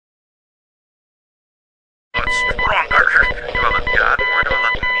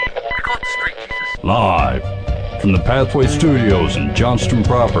Live from the Pathway Studios in Johnston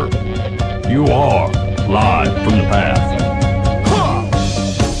proper. You are live from the Path.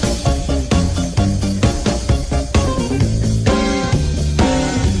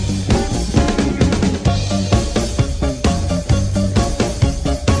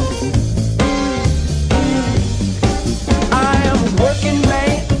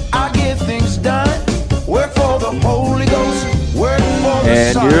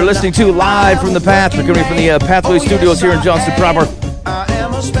 And you're listening to Live from the Path. We're coming from the Pathway Studios here in Johnston proper.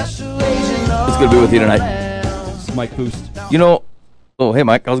 It's good to be with you tonight. It's Mike Boost. You know, oh, hey,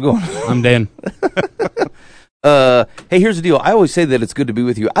 Mike, how's it going? I'm Dan. Hey, here's the deal. I always say that it's good to be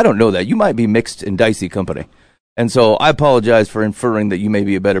with you. I don't know that. You might be mixed and dicey company. And so I apologize for inferring that you may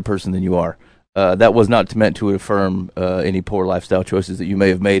be a better person than you are. That was not meant to affirm any poor lifestyle choices that you may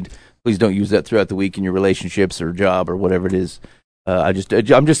have made. Please don't use that throughout the week in your relationships or job or whatever it is. I'm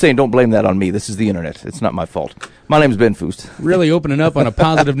just saying, don't blame that on me. This is the internet. It's not my fault. My name's Ben Foost. Really opening up on a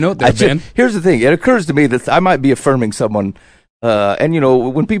positive note there, Ben. Here's the thing. It occurs to me that I might be affirming someone, and, you know,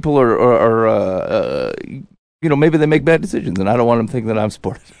 when people are you know, maybe they make bad decisions, and I don't want them thinking that I'm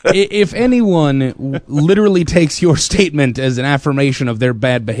supportive. If anyone literally takes your statement as an affirmation of their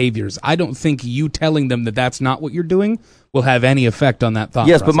bad behaviors, I don't think you telling them that that's not what you're doing will have any effect on that thought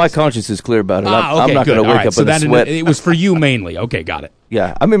Yes, process. But my conscience is clear about it. Okay, I'm not going to wake up in a sweat. It was for you mainly. Okay, got it.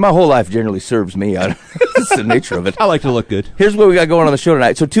 Yeah, I mean, my whole life generally serves me. That's the nature of it. I like to look good. Here's what we got going on the show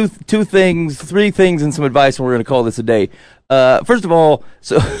tonight. So three things, and some advice, and we're going to call this a day. First of all,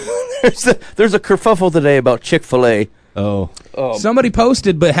 so there's a kerfuffle today about Chick-fil-A. Oh. Somebody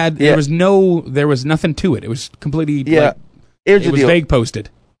posted, but there was nothing to it. It was completely it was vague posted.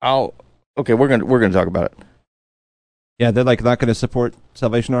 Okay, we're gonna talk about it. Yeah, they're like not going to support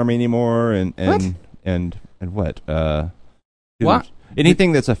Salvation Army anymore, and what? What?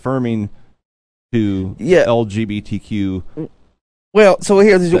 Anything that's affirming to LGBTQ. Well, so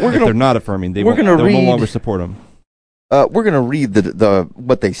here they're not affirming. They'll no longer support them. We're going to read the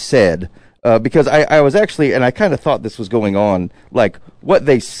what they said because I was actually, and I kind of thought this was going on. Like, what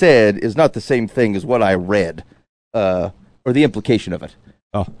they said is not the same thing as what I read, or the implication of it.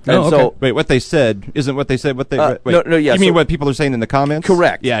 Oh, okay. So wait, what they said isn't what they said. What they wait, no, yeah. You mean what people are saying in the comments?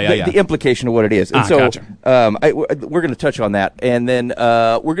 Correct. Yeah. The implication of what it is. And so, gotcha. we're going to touch on that, and then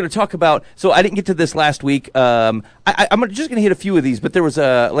we're going to talk about. So I didn't get to this last week. I'm just going to hit a few of these, but there was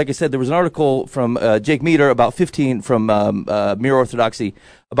like I said, there was an article from Jake Meador about 15 from Mere Orthodoxy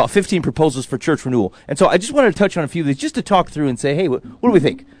about 15 proposals for church renewal, and so I just wanted to touch on a few of these just to talk through and say, hey, what do we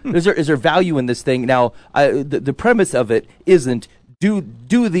think? Is there value in this thing? Now, the premise of it isn't.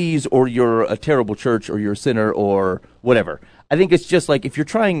 Do these, or you're a terrible church, or you're a sinner, or whatever. I think it's just like if you're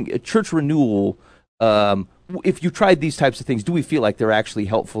trying a church renewal, if you tried these types of things, do we feel like they're actually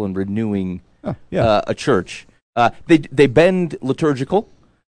helpful in renewing a church? They bend liturgical,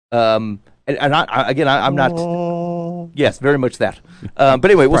 and I'm not. Yes, very much that. But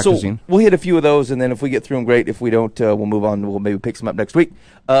anyway, we'll hit a few of those, and then if we get through them, great. If we don't, we'll move on. We'll maybe pick some up next week.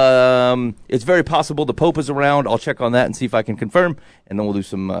 It's very possible the Pope is around. I'll check on that and see if I can confirm, and then we'll do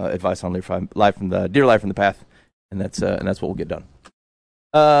some advice on Live from the Path, and that's what we'll get done.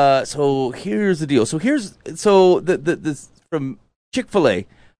 So here's the deal. So the from Chick-fil-A.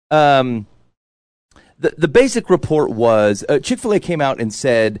 The basic report was Chick-fil-A came out and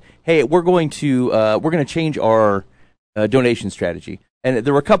said, "Hey, we're going to change our donation strategy." And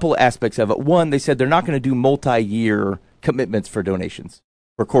there were a couple of aspects of it. One, they said they're not going to do multi-year commitments for donations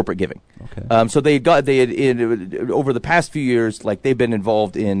for corporate giving. Okay. So they had over the past few years, like they've been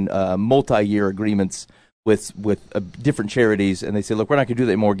involved in multi-year agreements with different charities, and they say, look, we're not going to do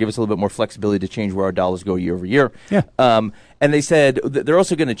that anymore. Give us a little bit more flexibility to change where our dollars go year over year. Yeah. And they said they're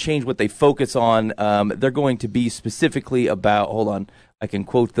also going to change what they focus on. They're going to be specifically about, hold on, I can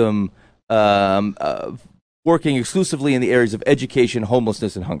quote them, working exclusively in the areas of education,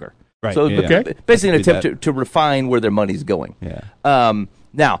 homelessness, and hunger. Right. So basically an do attempt to refine where their money's going. Yeah.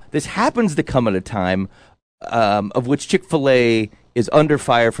 Now, this happens to come at a time of which Chick-fil-A is under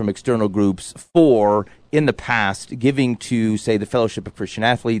fire from external groups for, in the past, giving to, say, the Fellowship of Christian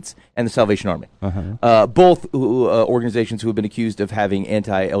Athletes and the Salvation Army. Both organizations who have been accused of having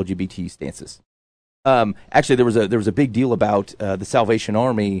anti-LGBT stances. Actually, there was a big deal about the Salvation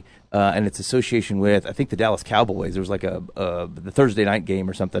Army and its association with, I think, the Dallas Cowboys. There was like the Thursday night game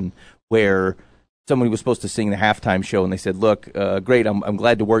or something where someone was supposed to sing the halftime show, and they said, "Look, great, I'm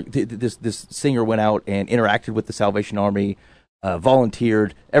glad to work." This singer went out and interacted with the Salvation Army.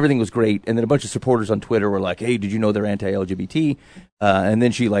 volunteered. Everything was great. And then a bunch of supporters on Twitter were like, hey, did you know they're anti-LGBT? And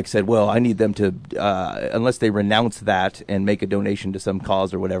then she said, well, I need them to, unless they renounce that and make a donation to some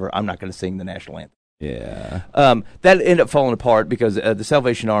cause or whatever, I'm not going to sing the national anthem. Yeah. That ended up falling apart because the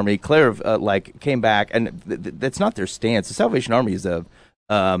Salvation Army, Claire, came back, and that's not their stance. The Salvation Army is a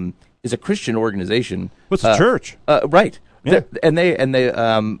Christian organization. What's a church? Right. Yeah.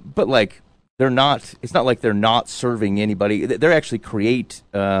 But they're not. It's not like they're not serving anybody. They actually create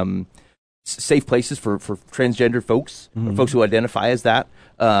safe places for transgender folks or folks who identify as that.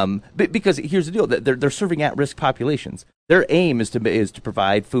 Because here's the deal: they're serving at-risk populations. Their aim is to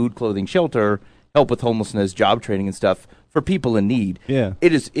provide food, clothing, shelter, help with homelessness, job training, and stuff for people in need. Yeah.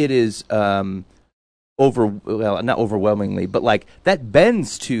 It is not overwhelmingly, but that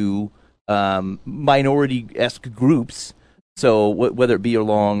bends to minority-esque groups. So whether it be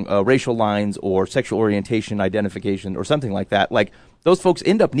along racial lines or sexual orientation, identification, or something like that, those folks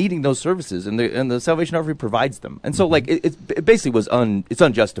end up needing those services, and the Salvation Army provides them. And so it basically was it's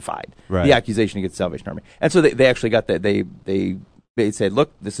unjustified, right, the accusation against the Salvation Army. And so they actually got that they said,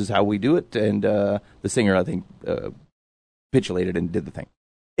 look, this is how we do it, and the singer, I think, capitulated and did the thing.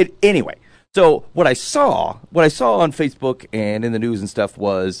 Anyway, so what I saw on Facebook and in the news and stuff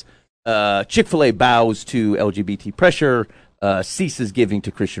was Chick-fil-A bows to LGBT pressure, ceases giving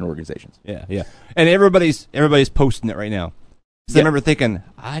to Christian organizations. Yeah, yeah. And everybody's posting it right now. So I remember thinking,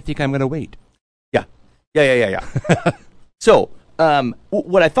 I think I'm going to wait. Yeah. So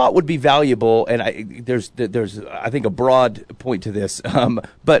what I thought would be valuable, and there's I think a broad point to this,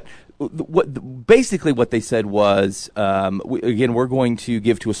 but basically what they said was, we're going to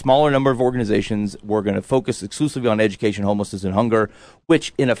give to a smaller number of organizations. We're going to focus exclusively on education, homelessness, and hunger,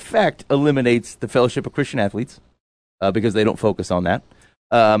 which in effect eliminates the Fellowship of Christian Athletes because they don't focus on that.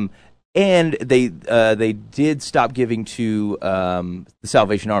 And they did stop giving to the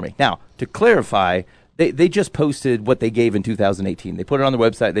Salvation Army. Now, to clarify, they just posted what they gave in 2018. They put it on their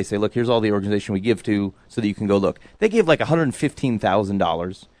website. They say, look, here's all the organization we give to so that you can go look. They gave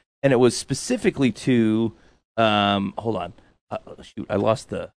 $115,000, and it was specifically to hold on. Shoot, I lost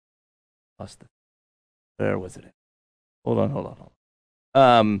the where was it? Hold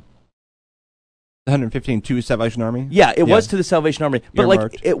on. 115 to Salvation Army? Yeah, it was to the Salvation Army, but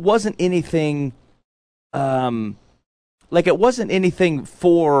Earmarked. it wasn't anything. It wasn't anything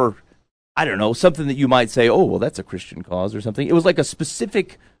for, I don't know, something that you might say, oh, well, that's a Christian cause or something. It was a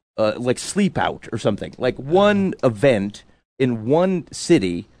specific, sleep out or something, one event in one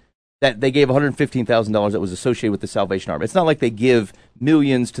city that they gave $115,000 that was associated with the Salvation Army. It's not like they give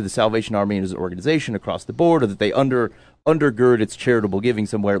millions to the Salvation Army as an organization across the board, or that they undergird its charitable giving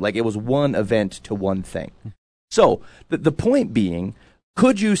somewhere. It was one event to one thing. So the point being,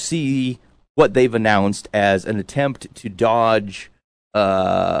 could you see what they've announced as an attempt to dodge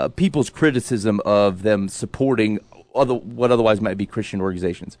people's criticism of them supporting what otherwise might be Christian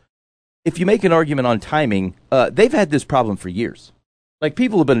organizations? If you make an argument on timing, they've had this problem for years.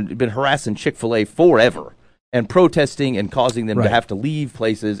 People have been harassing Chick-fil-A forever and protesting and causing them to have to leave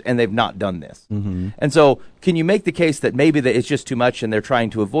places, and they've not done this. Mm-hmm. And so can you make the case that maybe that it's just too much and they're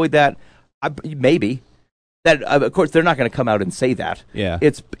trying to avoid that? Maybe. That of course, they're not going to come out and say that. Yeah.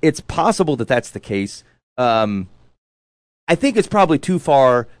 It's possible that that's the case. I think it's probably too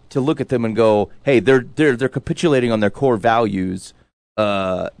far to look at them and go, hey, they're capitulating on their core values.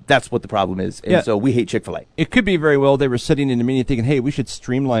 That's what the problem is, and so we hate Chick-fil-A. It could be very well they were sitting in a meeting thinking, hey, we should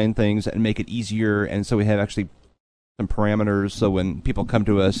streamline things and make it easier, and so we have actually some parameters, so when people come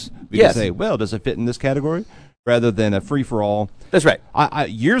to us, we can say, well, does it fit in this category? Rather than a free-for-all. That's right.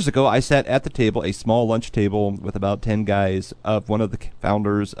 Years ago, I sat at the table, a small lunch table with about 10 guys of one of the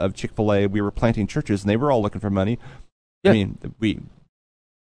founders of Chick-fil-A. We were planting churches, and they were all looking for money. Yeah. I mean,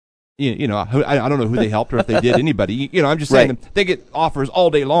 I don't know who they helped or if they did anybody. I'm just saying they get offers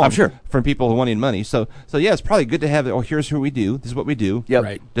all day long. I'm sure. From people wanting money. So yeah, it's probably good to have it. Oh, here's who we do. This is what we do. Yep.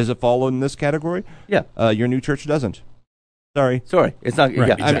 Right. Does it fall in this category? Yeah. Your new church doesn't. Sorry. It's not. Right.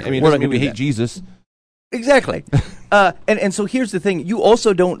 Yeah. Exactly. I mean, it doesn't mean we hate Jesus. Exactly. And so here's the thing. You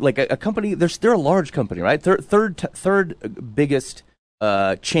also don't a company. They're a large company, right? Third biggest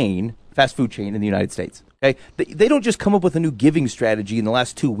chain, fast food chain in the United States. Okay, they don't just come up with a new giving strategy in the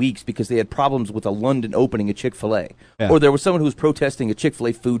last 2 weeks because they had problems with a London opening a Chick-fil-A, or there was someone who was protesting a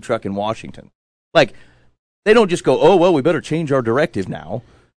Chick-fil-A food truck in Washington. They don't just go, oh well, we better change our directive now.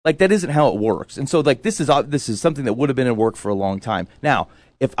 That isn't how it works. And so this is something that would have been in work for a long time. Now,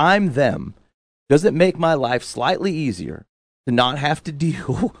 if I'm them, does it make my life slightly easier to not have to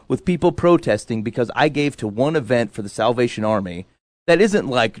deal with people protesting because I gave to one event for the Salvation Army that isn't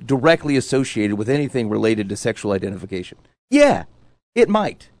directly associated with anything related to sexual identification? Yeah, it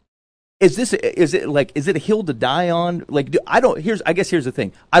might. Is it a hill to die on? Like, I guess here's the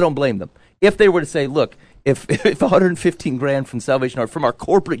thing. I don't blame them. If they were to say, look, if 115 grand from Salvation Army, from our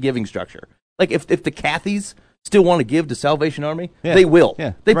corporate giving structure, like if the Cathys still want to give to Salvation Army, they will.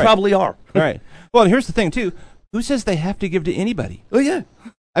 Yeah, they probably are. Right. Well, and here's the thing, too. Who says they have to give to anybody? Oh, yeah.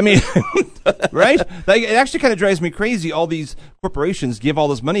 I mean, right? Like, it actually kind of drives me crazy. All these corporations give all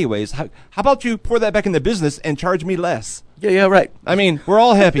this money away. How about you pour that back in the business and charge me less? Yeah, right. I mean, we're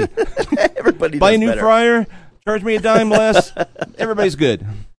all happy. Everybody buy a new better. fryer, charge me a dime less. Everybody's good.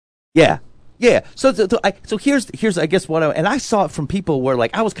 Yeah. So here's I guess and I saw it from people where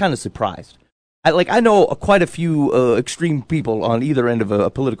like I was kind of surprised. I know quite a few extreme people on either end of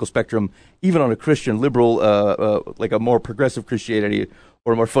a political spectrum, even on a Christian liberal, like a more progressive Christianity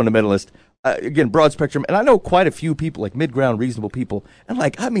or a more fundamentalist. Again, broad spectrum, and I know quite a few people, like mid-ground, reasonable people, and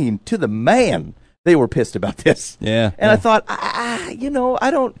to the man, they were pissed about this. Yeah. And I thought, I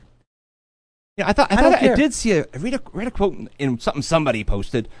don't. Yeah, I thought I did see read a quote in something somebody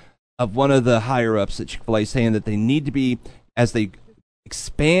posted of one of the higher ups at Chick-fil-A saying that they need to be, as they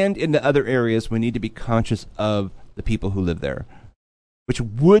expand into other areas, we need to be conscious of the people who live there, which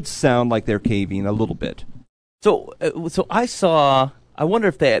would sound like they're caving a little bit. So I saw. I wonder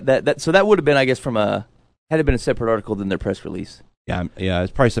if that would have been, I guess, had it been a separate article than their press release. Yeah,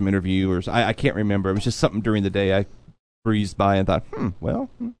 it's probably some interview or I can't remember. It was just something during the day I breezed by and thought,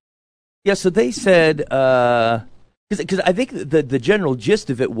 Yeah, so they said, because I think the general gist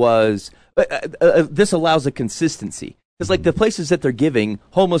of it was, this allows a consistency. Because like the places that they're giving,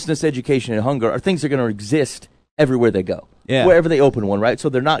 homelessness, education, and hunger are things that are going to exist everywhere they go. Yeah. Wherever they open one, right? So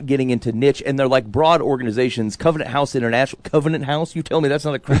they're not getting into niche, and they're like broad organizations. Covenant House International, Covenant House, you tell me that's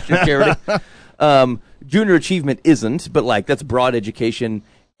not a Christian charity? Junior Achievement isn't, but like that's broad education.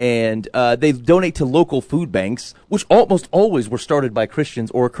 And they donate to local food banks, which almost always were started by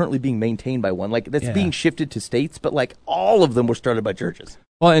Christians or are currently being maintained by one. Like that's being shifted to states, but like all of them were started by churches.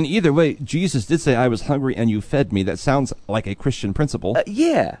 Well, and either way, Jesus did say, "I was hungry and you fed me." That sounds like a Christian principle.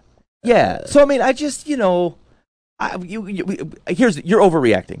 Yeah. So I mean, I just you're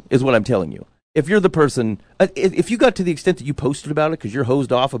overreacting, is what I'm telling you. If you're the person, if you got to the extent that you posted about it because you're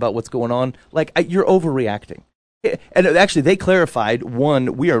hosed off about what's going on, like you're overreacting. And actually, they clarified,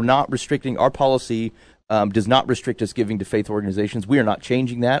 one, we are not restricting, our policy does not restrict us giving to faith organizations. We are not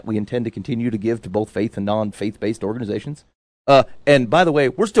changing that. We intend to continue to give to both faith and non-faith-based organizations. And by the way,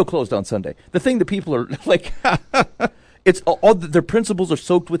 we're still closed on Sunday. The thing that people are like, it's all their principles are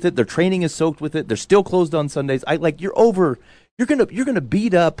soaked with it. Their training is soaked with it. They're still closed on Sundays. You're gonna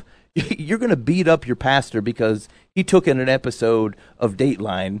beat up your pastor because he took in an episode of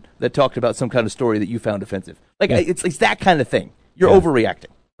Dateline that talked about some kind of story that you found offensive. It's that kind of thing. You're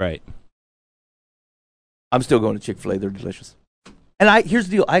overreacting. Right. I'm still going to Chick-fil-A. They're delicious. And here's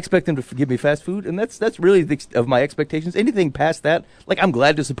the deal. I expect them to give me fast food, and that's really of my expectations. Anything past that, like I'm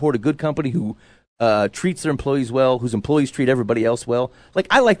glad to support a good company who treats their employees well, whose employees treat everybody else well. Like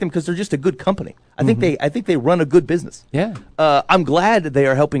I like them because they're just a good company. I think they run a good business. Yeah. I'm glad they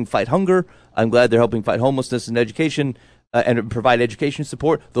are helping fight hunger. I'm glad they're helping fight homelessness and education and provide education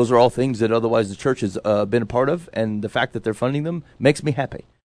support. Those are all things that otherwise the church has been a part of, and the fact that they're funding them makes me happy.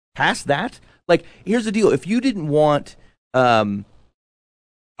 Past that, like here's the deal: if you didn't want, if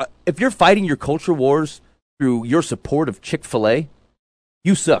you're fighting your culture wars through your support of Chick-fil-A,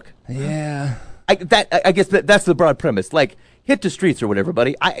 you suck. Yeah. I guess that's the broad premise. Like, hit the streets or whatever,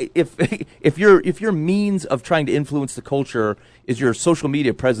 buddy. If your means of trying to influence the culture is your social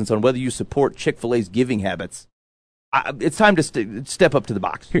media presence on whether you support Chick-fil-A's giving habits, it's time to step up to the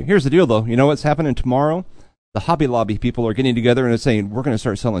box. Here's the deal, though. You know what's happening tomorrow? The Hobby Lobby people are getting together and saying, we're going to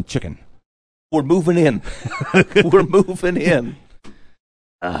start selling chicken. We're moving in. We're moving in.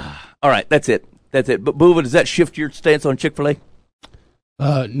 All right, that's it. But Booba, does that shift your stance on Chick-fil-A?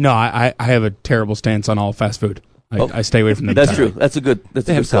 No, I have a terrible stance on all fast food. I stay away from them. That's true. That's a good.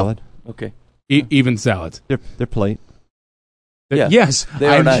 They have salad. Okay. Even salads. Their plate. Yeah. Yes, they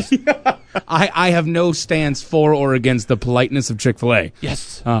are nice. I have no stance for or against the politeness of Chick-fil-A.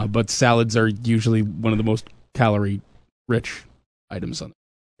 Yes. But salads are usually one of the most calorie-rich items on it.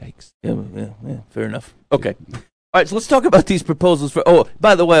 Yikes. Yeah, fair enough. Okay. All right, so let's talk about these proposals for. Oh,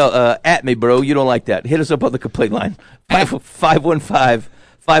 by the way, at me, bro. You don't like that. Hit us up on the complaint line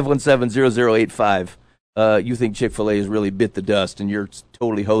 515-517-0085. You think Chick-fil-A has really bit the dust, and you're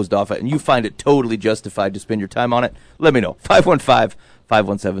totally hosed off it, and you find it totally justified to spend your time on it. Let me know.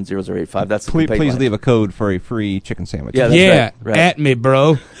 515-517-0085. That's the complaint please line. leave a code for a free chicken sandwich. Yeah, that's right. At me,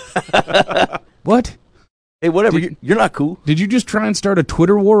 bro. What? Hey, whatever. You're not cool. Did you just try and start a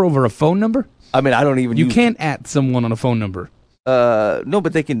Twitter war over a phone number? I mean, I don't even. You use, can't at someone on a phone number. No,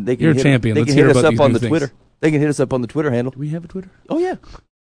 but they can. You're a champion. They Let's can hear hit us about up these on new the things. Twitter. They can hit us up on the Twitter handle. Do we have a Twitter? Oh yeah.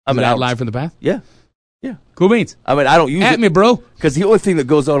 I mean, live from the path. Yeah. Cool beans. I mean, I don't use At it me, bro. because the only thing that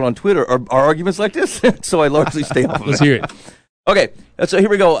goes on Twitter are arguments like this. So I largely stay off of Let's it. hear it. Okay, so here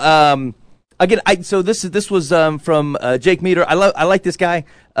we go. Again, so this was from Jake Meter. I like this guy.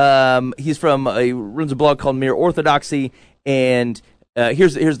 He's runs a blog called Mere Orthodoxy, and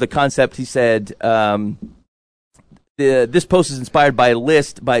here's the concept. He said this post is inspired by a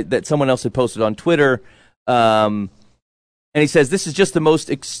list that someone else had posted on Twitter. And he says, this is just the most,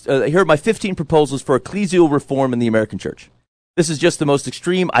 here are my 15 proposals for ecclesial reform in the American church. This is just the most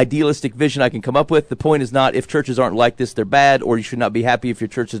extreme, idealistic vision I can come up with. The point is not if churches aren't like this, they're bad, or you should not be happy if your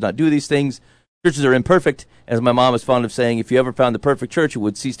church does not do these things. Churches are imperfect. As my mom is fond of saying, if you ever found the perfect church, it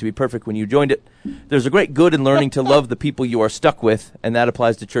would cease to be perfect when you joined it. There's a great good in learning to love the people you are stuck with, and that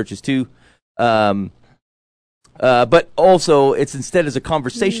applies to churches too. But also, it's instead as a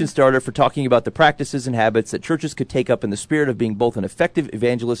conversation starter for talking about the practices and habits that churches could take up in the spirit of being both an effective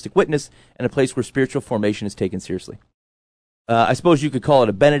evangelistic witness and a place where spiritual formation is taken seriously. I suppose you could call it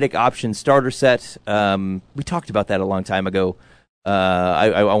a Benedict option starter set. We talked about that a long time ago.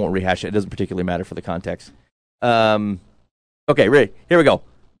 I won't rehash it. It doesn't particularly matter for the context. Okay, ready? Here we go.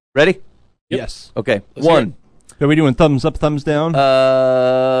 Ready? Yes. Okay. Let's hear One. Are we doing thumbs up, thumbs down?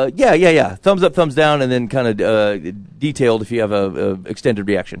 Yeah. Thumbs up, thumbs down, and then kind of detailed if you have a extended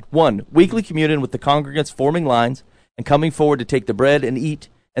reaction. 1, weekly communion with the congregants forming lines and coming forward to take the bread and eat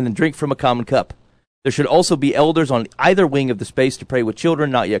and then drink from a common cup. There should also be elders on either wing of the space to pray with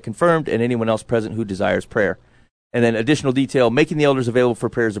children not yet confirmed and anyone else present who desires prayer. And then additional detail, making the elders available for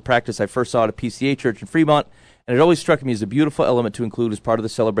prayer as a practice I first saw at a PCA church in Fremont, and it always struck me as a beautiful element to include as part of the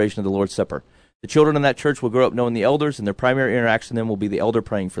celebration of the Lord's Supper. The children in that church will grow up knowing the elders, and their primary interaction with them will be the elder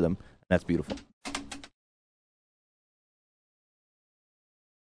praying for them. And that's beautiful.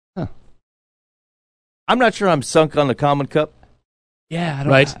 Huh. I'm not sure I'm sunk on the common cup. Yeah, I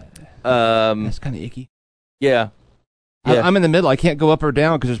don't Right. That's kind of icky. Yeah. I'm in the middle. I can't go up or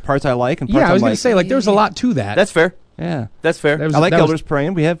down because there's parts I like and parts Yeah, I was I'm going like, to say, like, there's a lot to that. That's fair. yeah. That's fair. That was- I like that was- elders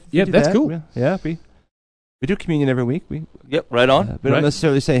praying. We Yeah, do that's that. cool. Yeah, we do communion every week. We Right on. we don't Right.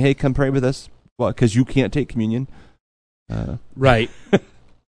 necessarily say, "Hey, come pray with us." Well, because you can't take communion. Right.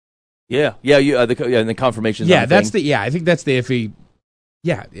 Yeah. And the confirmation. Yeah, I think that's the iffy.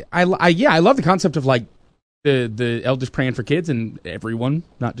 Yeah, I love the concept of like the elders praying for kids and everyone,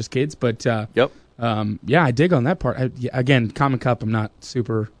 not just kids. But Yep. yeah, I dig on that part. Again, common cup, I'm not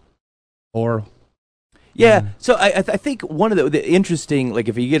super or. Yeah, so I think one of the interesting, like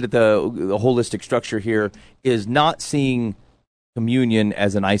if you get at the holistic structure here, is not seeing communion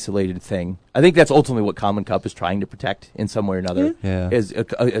as an isolated thing. I think that's ultimately what Common Cup is trying to protect in some way or another. Yeah.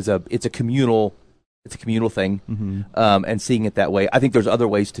 It's a communal thing, Mm-hmm. and seeing it that way. I think there's other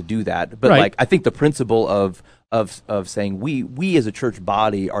ways to do that, but Right. like I think the principle of saying we as a church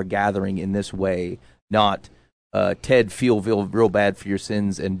body are gathering in this way, not Ted, feel real bad for your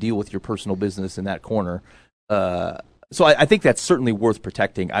sins and deal with your personal business in that corner. So I think that's certainly worth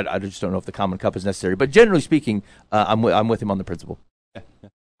protecting. I just don't know if the common cup is necessary, but generally speaking, I'm with him on the principle.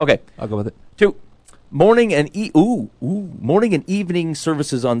 Okay, I'll go with it. 2, morning and evening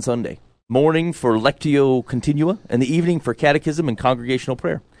services on Sunday. Morning for Lectio Continua, and the evening for catechism and congregational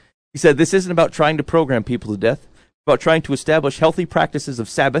prayer. He said this isn't about trying to program people to death. About trying to establish healthy practices of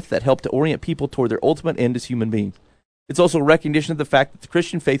Sabbath that help to orient people toward their ultimate end as human beings. It's also a recognition of the fact that the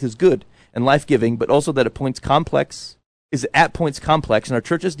Christian faith is good and life-giving, but also that is at points complex, and our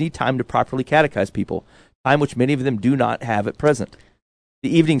churches need time to properly catechize people, time which many of them do not have at present.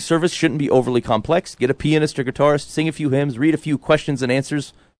 The evening service shouldn't be overly complex. Get a pianist or guitarist, sing a few hymns, read a few questions and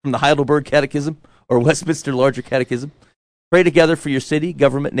answers from the Heidelberg Catechism or Westminster Larger Catechism. Pray together for your city,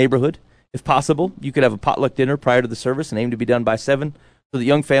 government, neighborhood. If possible, you could have a potluck dinner prior to the service and aim to be done by 7 so that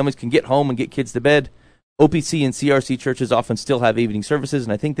young families can get home and get kids to bed. OPC and CRC churches often still have evening services,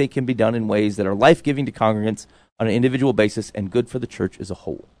 and I think they can be done in ways that are life-giving to congregants on an individual basis and good for the church as a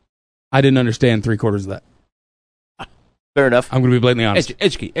whole. I didn't understand 3/4 of that. Fair enough. I'm going to be blatantly honest.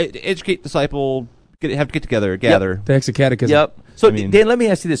 Educate, disciple. Have to get together, gather. The extra catechism. Yep. So, I mean- Dan, let me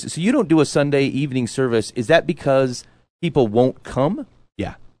ask you this. So you don't do a Sunday evening service. Is that because people won't come?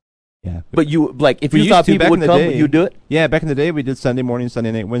 Yeah. But you, like, if We you used thought to people back would in the come, day. would you do it? Yeah, back in the day, we did Sunday morning,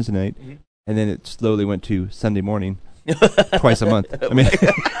 Sunday night, Wednesday night, and then it slowly went to Sunday morning, twice a month. I mean,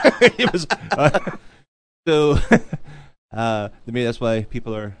 it was so. Maybe that's why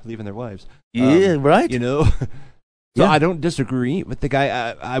people are leaving their wives. Yeah, right. You know, So Yeah. I don't disagree with the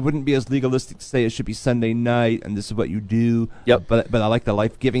guy. I wouldn't be as legalistic to say it should be Sunday night and this is what you do. Yep. But I like the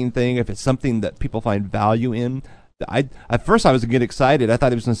life-giving thing. If it's something that people find value in, at first I was getting excited. I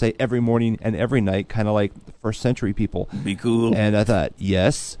thought he was going to say every morning and every night, kind of like the first century people. Be cool. And I thought,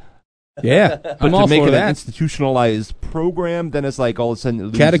 yes. Yeah, But I'm to all make for it an that. institutionalized program, then it's like all of a sudden it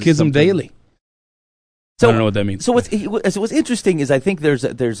loses Catechism something. daily. So, I don't know what that means. So what's interesting is I think there's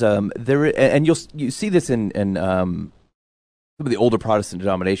and you see this in some of the older Protestant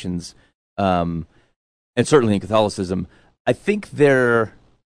denominations, and certainly in Catholicism. I think there's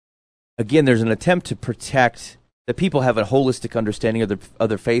an attempt to protect that people have a holistic understanding of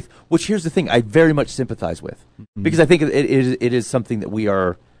their faith. Which here's the thing, I very much sympathize with, because I think it is something that we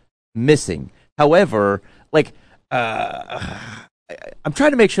are missing. However, like. I'm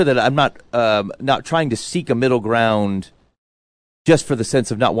trying to make sure that I'm not trying to seek a middle ground just for the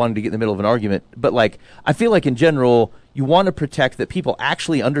sense of not wanting to get in the middle of an argument. But like, I feel like in general, you want to protect that people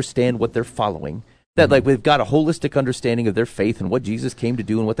actually understand what they're following. That like we've got a holistic understanding of their faith and what Jesus came to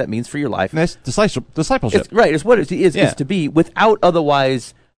do and what that means for your life. And that's discipleship. It's what it is to be, without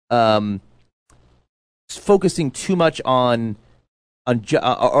otherwise focusing too much on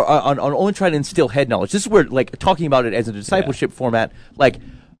only trying to instill head knowledge. This is where, like, talking about it as a discipleship format, like,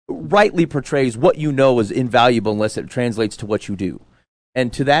 rightly portrays what you know as invaluable unless it translates to what you do.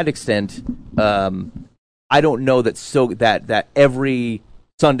 And to that extent, I don't know that every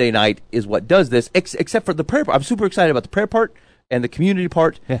Sunday night is what does this, except for the prayer part. I'm super excited about the prayer part and the community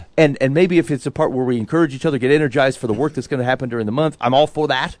part, and maybe if it's a part where we encourage each other, get energized for the work that's going to happen during the month, I'm all for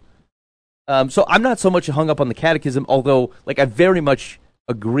that. So I'm not so much hung up on the catechism, although, like, I very much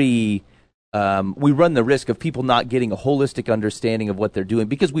agree. We run the risk of people not getting a holistic understanding of what they're doing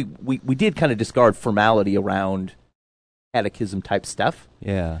because we did kind of discard formality around catechism type stuff.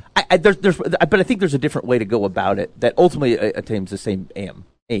 Yeah. But I think there's a different way to go about it that ultimately attains the same aim.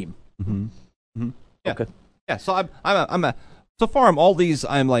 Mm-hmm. Mm-hmm. Yeah. Okay. Yeah. So so far I'm all these.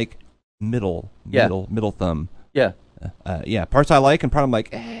 I'm like middle thumb. Yeah. Parts I like and part I'm like,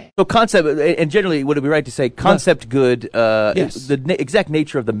 eh. So concept, and generally, would it be right to say concept good? Yes. The exact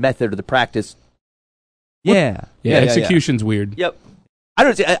nature of the method or the practice. Yeah, execution's weird. Yep.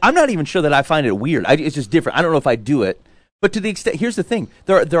 I'm not even sure that I find it weird. It's just different. I don't know if I do it, but to the extent, here's the thing: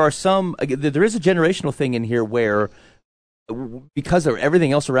 there are some. There is a generational thing in here where, because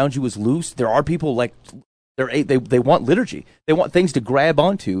everything else around you is loose, there are people like. They want liturgy. They want things to grab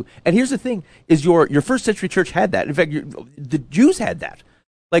onto. And here's the thing: is your first century church had that. In fact, the Jews had that.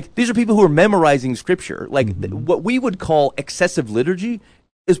 Like, these are people who are memorizing scripture. Like, what we would call excessive liturgy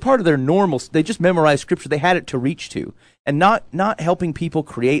is part of their normal. They just memorize scripture. They had it to reach to, and not helping people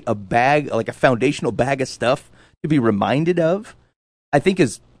create a bag, like a foundational bag of stuff to be reminded of. I think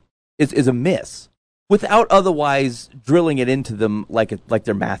is a miss. Without otherwise drilling it into them like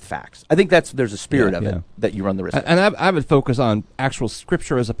they're math facts. I think there's a spirit of it that you run the risk of. And I would focus on actual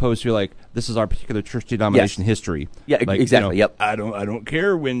scripture as opposed to like, this is our particular church denomination history. Yeah, like, exactly. Yep. I don't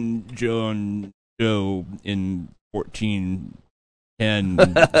care when John Doe in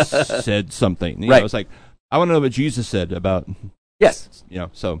 1410 said something. You know, it's like, I want to know what Jesus said about. Yes.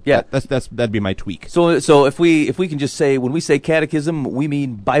 So yeah, that'd be my tweak. So if we can just say, when we say catechism, we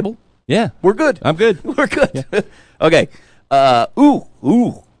mean Bible. Yeah. We're good. I'm good. We're good. Yeah. Okay. 3,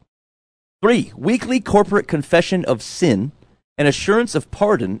 weekly corporate confession of sin and assurance of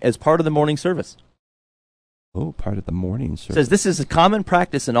pardon as part of the morning service. Oh, part of the morning service. It says this is a common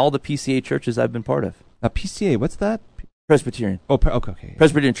practice in all the PCA churches I've been part of. Now, PCA, what's that? Presbyterian. Oh, okay.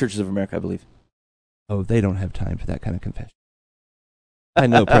 Presbyterian Churches of America, I believe. Oh, they don't have time for that kind of confession. I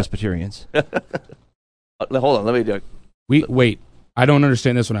know Presbyterians. Hold on, let me do it. Wait. I don't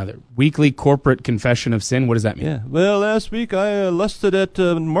understand this one either. Weekly corporate confession of sin. What does that mean? Yeah. Well, last week I lusted at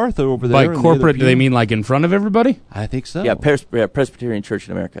Martha over there. Like corporate, do they mean like in front of everybody? I think so. Yeah, Presbyterian Church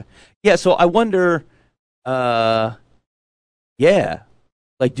in America. Yeah, so I wonder, like,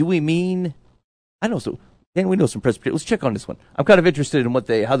 do we mean, I don't know, so, Dan, we know some Presbyterian, let's check on this one. I'm kind of interested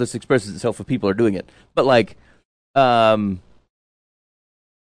in how this expresses itself if people are doing it. But, like,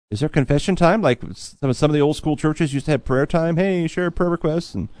 is there confession time? Like some of the old school churches used to have prayer time. Hey, share prayer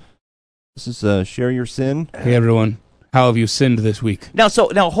requests, and this is share your sin. Hey, everyone, how have you sinned this week? Now,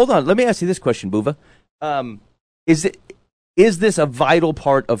 hold on. Let me ask you this question, Buva. Is this a vital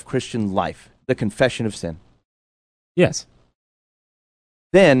part of Christian life, the confession of sin? Yes.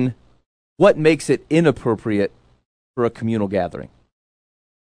 Then, what makes it inappropriate for a communal gathering?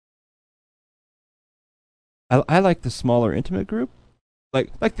 I like the smaller, intimate group.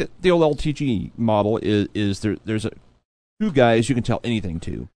 Like the old LTG model is there's two guys you can tell anything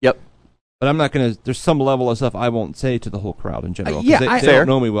to. Yep. But I'm not going to. There's some level of stuff I won't say to the whole crowd in general. Yeah, they don't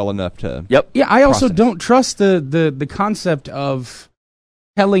know me well enough to. Yep. Yeah, I also process. don't trust the concept of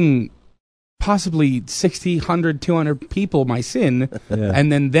telling possibly 60, 100, 200 people my sin,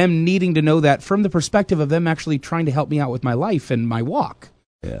 and then them needing to know that from the perspective of them actually trying to help me out with my life and my walk.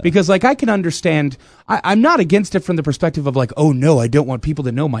 Yeah. Because, like, I can understand, I'm not against it from the perspective of, like, oh, no, I don't want people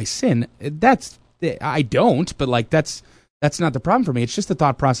to know my sin. I don't, but, like, that's not the problem for me. It's just the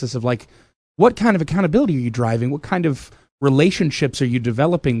thought process of, like, what kind of accountability are you driving? What kind of relationships are you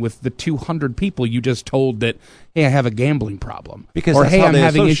developing with the 200 people you just told that, hey, I have a gambling problem? Because or, that's hey, how I'm they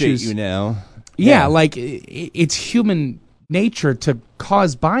having associate issues. you now. Yeah, like, it's human nature to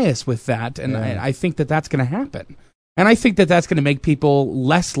cause bias with that, and I think that that's going to happen. And I think that that's going to make people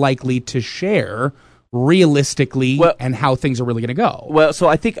less likely to share realistically and how things are really going to go. Well, so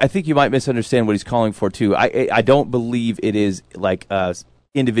I think you might misunderstand what he's calling for too. I don't believe it is like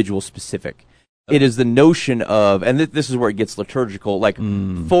individual specific. It is the notion of, and this is where it gets liturgical. Like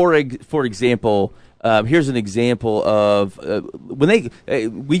for example, here's an example of when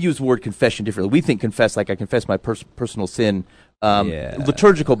we use the word confession differently. We think confess like I confess my personal sin.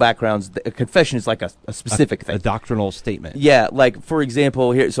 Liturgical backgrounds, confession is like a specific thing, a doctrinal statement. Yeah, like for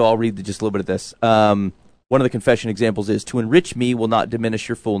example, here. So I'll read just a little bit of this. One of the confession examples is, "To enrich me will not diminish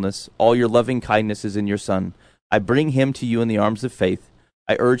your fullness. All your loving kindness is in your Son. I bring him to you in the arms of faith.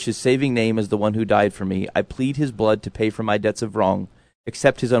 I urge his saving name as the one who died for me. I plead his blood to pay for my debts of wrong.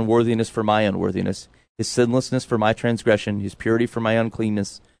 Accept his unworthiness for my unworthiness, his sinlessness for my transgression, his purity for my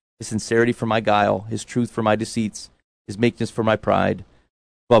uncleanness, his sincerity for my guile, his truth for my deceits, his meekness for my pride,"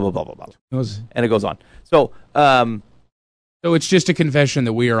 blah, blah, blah, blah, blah. And it goes on. So it's just a confession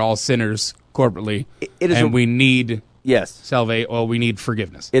that we are all sinners corporately, and we need salvation. Well, we need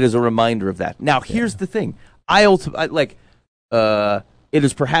forgiveness. It is a reminder of that. Now, here's the thing. It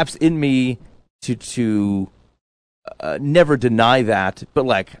is perhaps in me to never deny that, but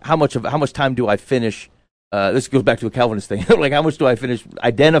like how much time do I finish? This goes back to a Calvinist thing. Like how much do I finish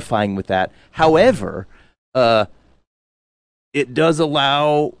identifying with that? However, it does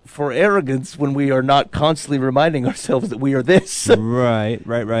allow for arrogance when we are not constantly reminding ourselves that we are this. Right.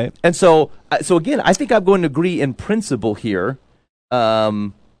 And so again, I think I'm going to agree in principle here.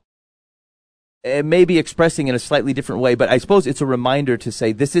 Maybe expressing in a slightly different way, but I suppose it's a reminder to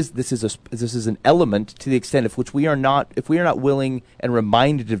say this is an element to the extent of which if we are not willing and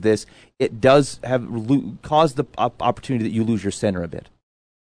reminded of this, it does cause the opportunity that you lose your center a bit.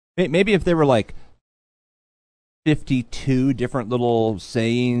 Maybe if there were like 52 different little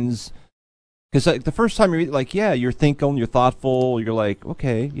sayings, because like the first time you read, like, you're thinking, you're thoughtful, you're like,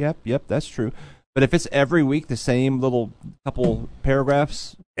 okay, yep, that's true. But if it's every week the same little couple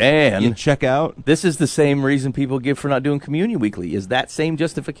paragraphs, and you check out. This is the same reason people give for not doing communion weekly. Is that same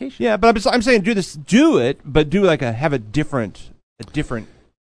justification? Yeah, but I'm saying do it, but do like have a different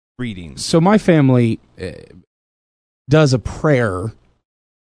reading. So my family does a prayer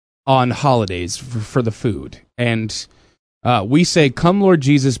on holidays for the food, and we say, "Come, Lord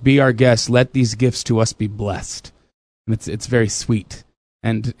Jesus, be our guest. Let these gifts to us be blessed." And it's very sweet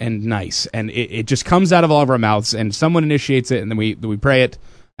and nice, and it just comes out of all of our mouths, and someone initiates it, and then we pray it,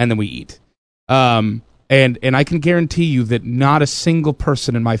 and then we eat. And I can guarantee you that not a single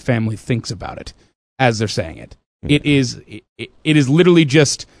person in my family thinks about it as they're saying it. Mm-hmm. It is literally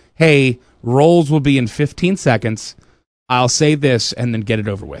just, hey, rolls will be in 15 seconds. I'll say this and then get it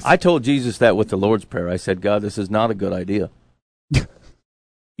over with. I told Jesus that with the Lord's Prayer. I said, "God, this is not a good idea."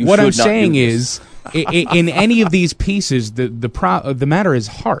 What I'm saying is, in any of these pieces, the matter is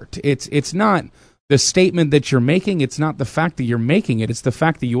heart. It's not the statement that you're making. It's not the fact that you're making it. It's the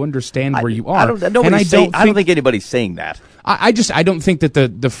fact that you understand where you are. I don't think anybody's saying that. I don't think that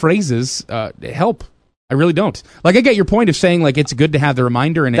the phrases help. I really don't. Like, I get your point of saying, like, it's good to have the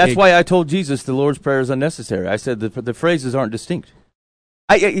reminder. And that's why I told Jesus the Lord's Prayer is unnecessary. I said the phrases aren't distinct.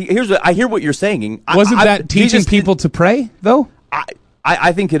 I hear what you're saying. Wasn't that teaching people to pray, though?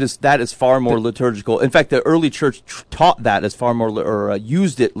 I think that is far more liturgical. In fact, the early church taught that as far more, or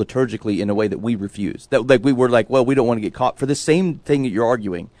used it liturgically in a way that we refused. That like we were like, well, we don't want to get caught for the same thing that you're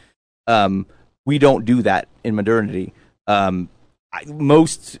arguing. We don't do that in modernity.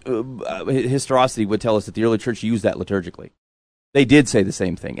 Most historicity would tell us that the early church used that liturgically. They did say the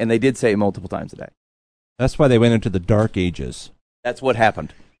same thing, and they did say it multiple times a day. That's why they went into the Dark Ages. That's what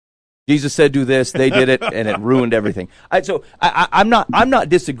happened. Jesus said, "Do this." They did it, and it ruined everything. I'm not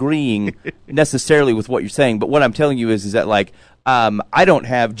disagreeing necessarily with what you're saying, but what I'm telling you is that like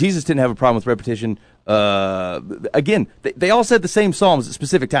Jesus didn't have a problem with repetition. Again, they all said the same psalms at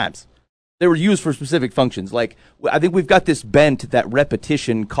specific times. They were used for specific functions. Like, I think we've got this bent that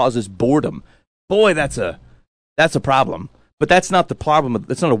repetition causes boredom. Boy, that's a problem. But that's not the problem.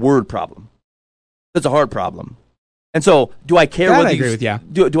 That's not a word problem. That's a heart problem. And so, do I care whether I agree with you.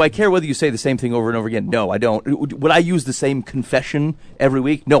 Do I care whether you say the same thing over and over again? No, I don't. Would I use the same confession every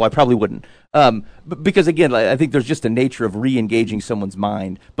week? No, I probably wouldn't. Because again, I think there's just a nature of re-engaging someone's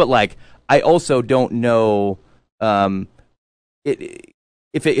mind. But like, I also don't know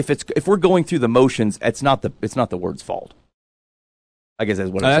if we're going through the motions, it's not the word's fault. I guess that's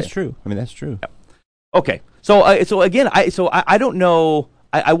what I'm saying. That's true. I mean, that's true. Yeah. Okay, so again, I don't know.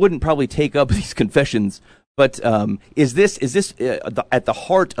 I wouldn't probably take up these confessions. But is this at the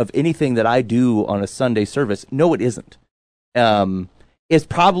heart of anything that I do on a Sunday service? No, it isn't. It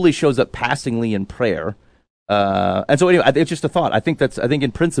probably shows up passingly in prayer. And so anyway, it's just a thought. I think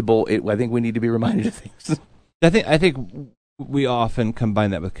in principle, I think we need to be reminded of things. I think we often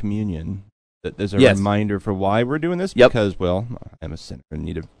combine that with communion. That there's a reminder for why we're doing this. Yep. Because, well, I'm a sinner in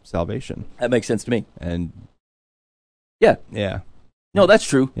need of salvation. That makes sense to me. And yeah. No, that's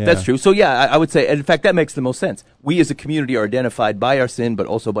true. Yeah. That's true. So yeah, I would say, and in fact, that makes the most sense. We as a community are identified by our sin, but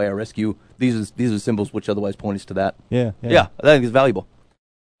also by our rescue. These are symbols which otherwise point us to that. Yeah. I think it's valuable.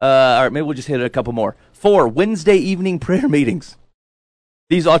 All right, maybe we'll just hit a couple more. 4, Wednesday evening prayer meetings.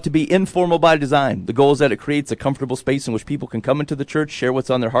 These ought to be informal by design. The goal is that it creates a comfortable space in which people can come into the church, share what's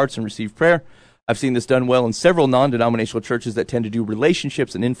on their hearts, and receive prayer. I've seen this done well in several non-denominational churches that tend to do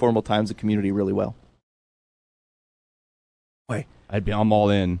relationships and informal times of community really well. Wait. I'm all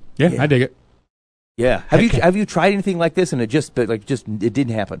in. Yeah, I dig it. Yeah. Have you tried anything like this and it didn't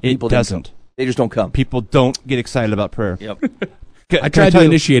happen? People doesn't. They just don't come. People don't get excited about prayer. Yep. I tried to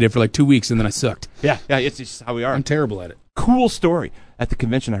initiate it for like 2 weeks and then I sucked. Yeah, it's just how we are. I'm terrible at it. Cool story at the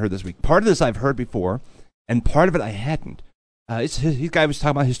convention I heard this week. Part of this I've heard before, and part of it I hadn't. This guy was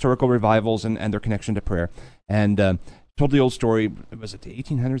talking about historical revivals and their connection to prayer, and told the old story. Was it the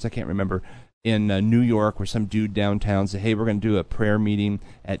 1800s? I can't remember. In New York, where some dude downtown said, "Hey, we're going to do a prayer meeting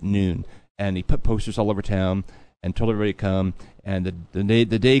at noon," and he put posters all over town and told everybody to come. And the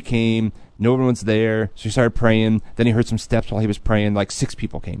day came, no one was there, so he started praying. Then he heard some steps while he was praying. Like 6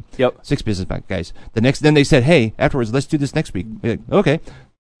 people came. Yep, 6 business guys. Then they said, "Hey, afterwards, let's do this next week." Like, okay,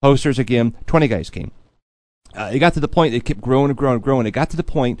 posters again. 20 guys came. It got to the point it kept growing and growing and growing. It got to the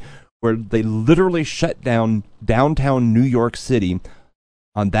point where they literally shut down downtown New York City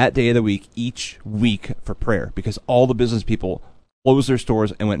on that day of the week, each week for prayer, because all the business people closed their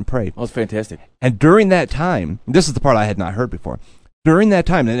stores and went and prayed. Oh, that's fantastic. And during that time, this is the part I had not heard before. During that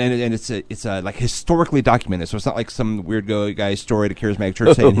time, and it's like historically documented, so it's not like some weird guy's story at a charismatic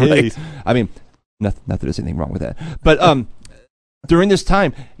church saying, right. "Hey," I mean, not that there's anything wrong with that, but during this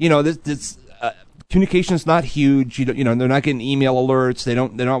time, this communication is not huge. They're not getting email alerts. They're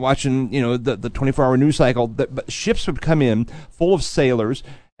not watching, the 24-hour news cycle. But ships would come in full of sailors,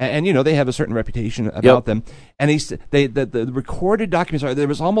 and they have a certain reputation about them. And the recorded documents are there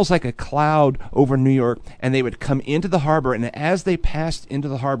was almost like a cloud over New York, and they would come into the harbor, and as they passed into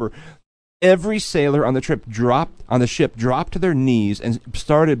the harbor, every sailor on the ship dropped to their knees and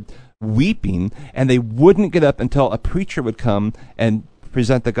started weeping, and they wouldn't get up until a preacher would come and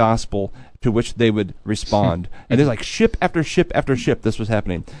present the gospel, to which they would respond. And there's like ship after ship after ship this was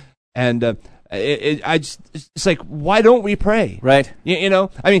happening. And it's like, why don't we pray? Right. I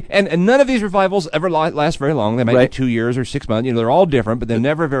mean, and none of these revivals ever last very long. They might be 2 years or 6 months. They're all different, but they're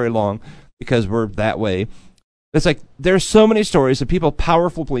never very long because we're that way. It's like there's so many stories of people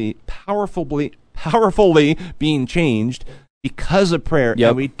powerfully being changed because of prayer,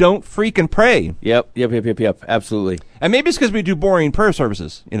 and we don't freaking pray. Yep. Absolutely. And maybe it's because we do boring prayer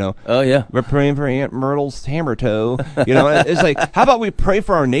services, Oh, yeah. We're praying for Aunt Myrtle's hammer toe. It's like, how about we pray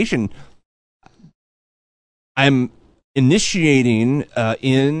for our nation? I'm initiating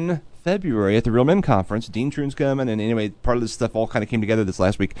in February at the Real Men Conference. Dean Troon's coming, and anyway, part of this stuff all kind of came together this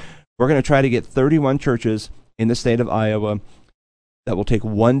last week. We're going to try to get 31 churches in the state of Iowa that will take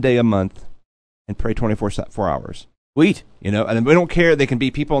 1 day a month and pray 24 hours. Sweet. And we don't care. They can be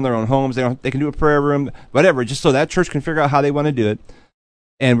people in their own homes. They can do a prayer room, whatever, just so that church can figure out how they want to do it.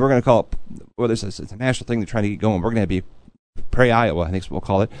 And we're going to call it, it's a national thing they're trying to get going. We're going to be Pray Iowa, I think is what we'll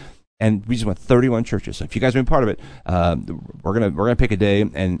call it. And we just want 31 churches. So if you guys want to be part of it, we're gonna pick a day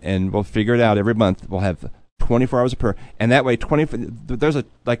and we'll figure it out every month. We'll have 24 hours of prayer, and that way there's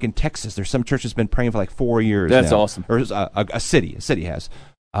like in Texas, there's some church that's been praying for like 4 years. That's now. awesome. Or a city has,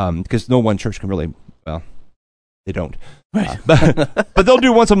 because no one church can really, they don't. Right. But they'll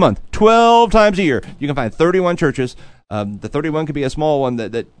do once a month, 12 times a year. You can find 31 churches. The 31 could be a small one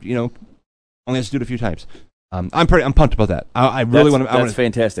that only has to do it a few times. I'm pumped about that. I really want to. That's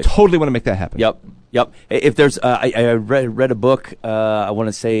fantastic. Totally want to make that happen. Yep. If there's, I read a book. I want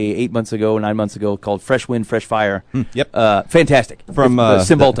to say 9 months ago, called "Fresh Wind, Fresh Fire." Yep. Fantastic. From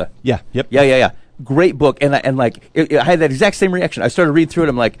Cymbalta. Yep. Yeah. Great book, and I had that exact same reaction. I started reading through it.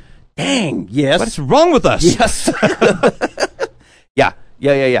 I'm like, dang, yes. What is wrong with us? Yes.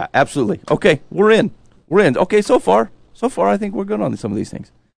 Yeah. Absolutely. Okay, we're in. Okay, so far, I think we're good on some of these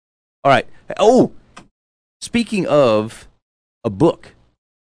things. All right. Oh, speaking of a book,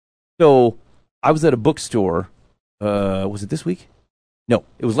 so I was at a bookstore. Was it this week? No,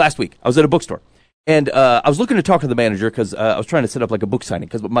 it was last week. I was at a bookstore, and I was looking to talk to the manager because I was trying to set up like a book signing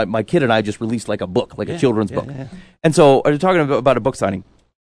because my kid and I just released like a book, like a children's book, and so I was talking about a book signing.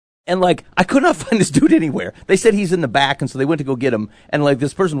 And, like, I could not find this dude anywhere. They said he's in the back, and so they went to go get him. And, like,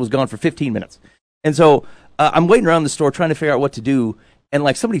 this person was gone for 15 minutes. And so I'm waiting around the store trying to figure out what to do. And,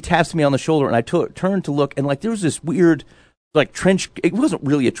 like, somebody taps me on the shoulder, and I turned to look. And, like, there was this weird, like, trench. It wasn't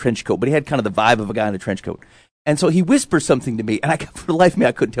really a trench coat, but he had kind of the vibe of a guy in a trench coat. And so he whispered something to me, and for the life of me,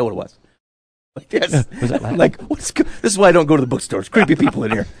 I couldn't tell what it was. Like, yes. Was that loud? Like, this is why I don't go to the bookstores. Creepy people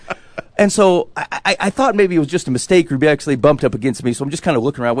in here. And so I thought maybe it was just a mistake or he actually bumped up against me. So I'm just kind of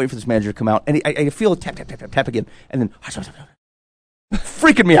looking around, waiting for this manager to come out. And I feel a tap again. And then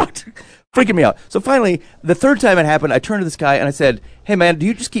freaking me out. So finally, the third time it happened, I turned to this guy and I said, hey, man, do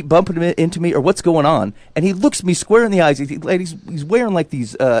you just keep bumping into me or what's going on? And he looks me square in the eyes. He's wearing like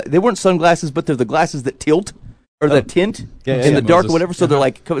these, they weren't sunglasses, but they're the glasses that tilt. Or the tint in the dark or whatever. So they're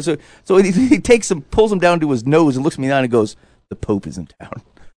like, so he takes them, pulls them down to his nose and looks me down and goes, the Pope is in town.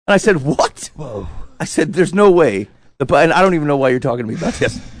 And I said, what? Whoa. I said, there's no way. And I don't even know why you're talking to me about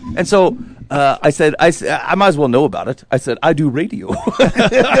this. And so I said, I might as well know about it. I said, I do radio.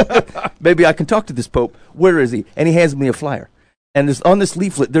 Maybe I can talk to this Pope. Where is he? And he hands me a flyer. And on this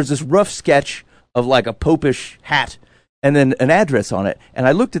leaflet, there's this rough sketch of like a popish hat and then an address on it. And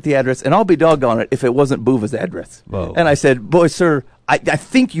I looked at the address, and I'll be doggone it if it wasn't Buva's address. Whoa. And I said, boy, sir, I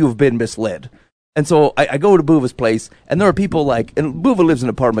think you've been misled. And so I go to Buva's place, and there are people like, and Buva lives in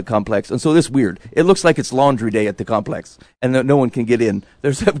an apartment complex, and so this weird. It looks like it's laundry day at the complex, and no one can get in.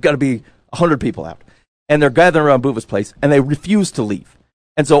 There's got to be 100 people out. And they're gathering around Buva's place, and they refuse to leave.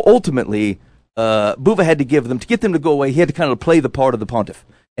 And so ultimately, Buva had to get them to go away, he had to kind of play the part of the pontiff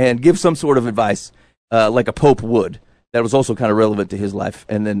and give some sort of advice, like a pope would, that was also kind of relevant to his life.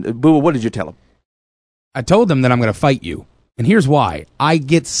 And then, Buva, what did you tell him? I told them that I'm going to fight you. And here's why. I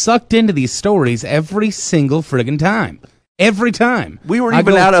get sucked into these stories every single friggin' time. Every time. We were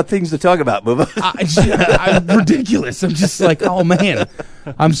even out of things to talk about, Buva. I'm ridiculous. I'm just like, oh, man.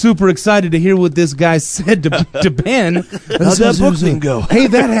 I'm super excited to hear what this guy said to Ben. How'd that book thing go? Hey,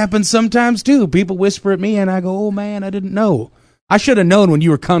 that happens sometimes, too. People whisper at me, and I go, oh, man, I didn't know. I should have known when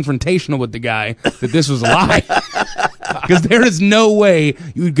you were confrontational with the guy that this was a lie. Because there is no way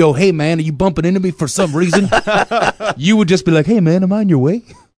you would go, hey, man, are you bumping into me for some reason? You would just be like, hey, man, am I on your way?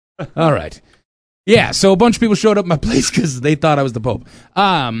 All right. Yeah, so a bunch of people showed up at my place because they thought I was the Pope.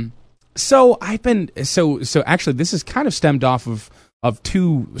 So actually, this is kind of stemmed off of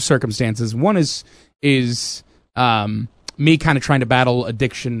two circumstances. One is me kind of trying to battle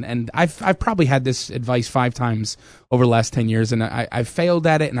addiction, and I've probably had this advice 5 times over the last 10 years, and I've failed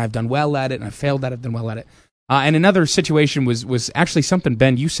at it, and I've done well at it, and I've failed at it, done well at it. And another situation was actually something,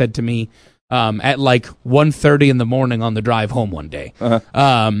 Ben, you said to me at like 1:30 in the morning on the drive home one day.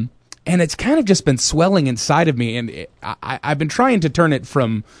 Uh-huh. And it's kind of just been swelling inside of me, and I've been trying to turn it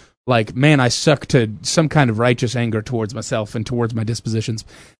from like, man, I suck, to some kind of righteous anger towards myself and towards my dispositions.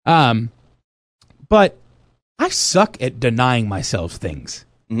 But I suck at denying myself things.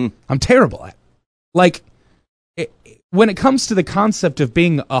 Mm-hmm. I'm terrible at it. Like, when it comes to the concept of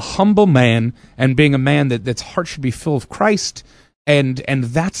being a humble man and being a man that's heart should be full of Christ, and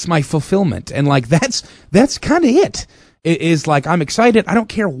that's my fulfillment. And like, that's kind of it. It is like, I'm excited. I don't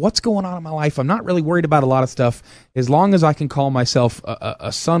care what's going on in my life. I'm not really worried about a lot of stuff. As long as I can call myself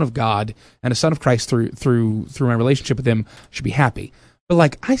a son of God and a son of Christ through my relationship with him, I should be happy. But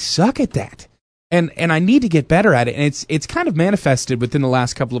like, I suck at that. And I need to get better at it. And it's kind of manifested within the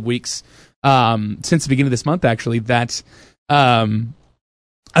last couple of weeks, since the beginning of this month, actually, that I've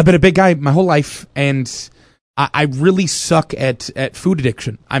been a big guy my whole life, and I really suck at food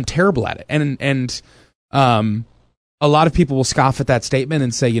addiction. I'm terrible at it. And a lot of people will scoff at that statement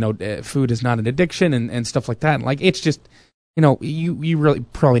and say, food is not an addiction and stuff like that. And like, it's just, you really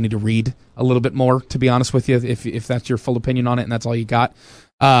probably need to read a little bit more, to be honest with you, if that's your full opinion on it and that's all you got.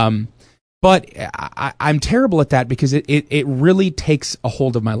 But I'm terrible at that because it really takes a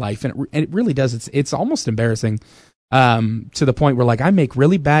hold of my life, and it really does. It's almost embarrassing. to the point where like I make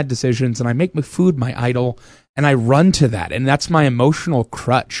really bad decisions and I make my food my idol and I run to that, and that's my emotional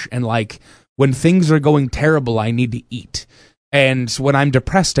crutch. And like when things are going terrible, I need to eat. And when I'm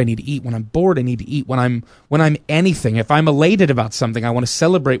depressed, I need to eat. When I'm bored, I need to eat. When I'm anything, if I'm elated about something, I want to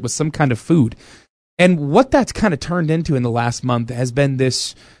celebrate with some kind of food. And what that's kind of turned into in the last month has been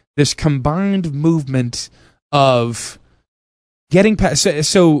this combined movement of getting past.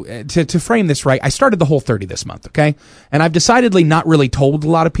 So to frame this right, I started the Whole30 this month, okay? And I've decidedly not really told a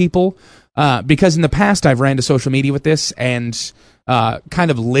lot of people because in the past I've ran to social media with this and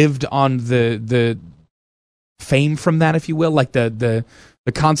kind of lived on the fame from that, if you will, like the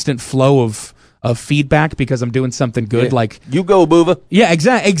constant flow of feedback because I'm doing something good. Yeah. Like you go, Buva. Yeah,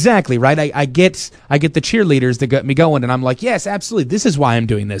 exactly. Right. I get the cheerleaders that get me going, and I'm like, yes, absolutely. This is why I'm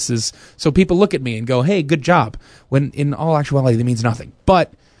doing this, is so people look at me and go, hey, good job. When in all actuality, that means nothing.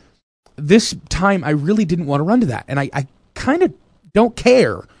 But this time, I really didn't want to run to that, and I kind of don't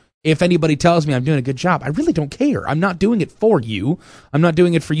care if anybody tells me I'm doing a good job. I really don't care. I'm not doing it for you. I'm not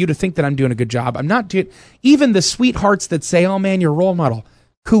doing it for you to think that I'm doing a good job. I'm not doing even the sweethearts that say, oh man, you're a role model.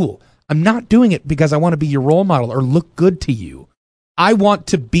 Cool. I'm not doing it because I want to be your role model or look good to you. I want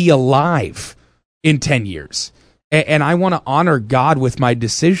to be alive in 10 years. And I want to honor God with my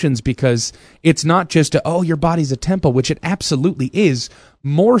decisions because it's not just your body's a temple, which it absolutely is.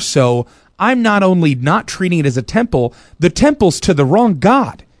 More so, I'm not only not treating it as a temple, the temple's to the wrong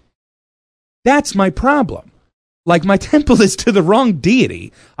God. That's my problem. Like, my temple is to the wrong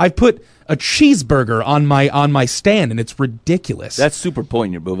deity. I've put a cheeseburger on my stand, and it's ridiculous. That's super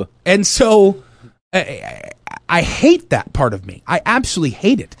poignant, Bubba. And so I hate that part of me. I absolutely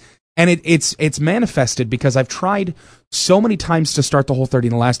hate it. And it's manifested because I've tried so many times to start the Whole30 in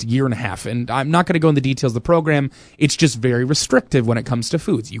the last year and a half, and I'm not going to go into the details of the program. It's just very restrictive when it comes to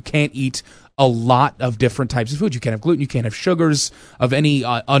foods. You can't eat a lot of different types of food. You can't have gluten. You can't have sugars of any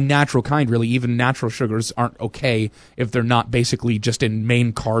unnatural kind, really. Even natural sugars aren't okay if they're not basically just in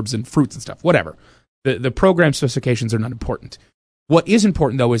main carbs and fruits and stuff. Whatever. The program specifications are not important. What is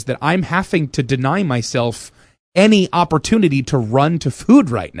important, though, is that I'm having to deny myself any opportunity to run to food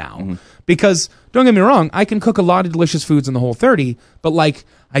right now. Mm-hmm. Because, don't get me wrong, I can cook a lot of delicious foods in the Whole30, but like,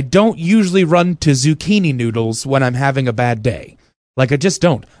 I don't usually run to zucchini noodles when I'm having a bad day. Like, I just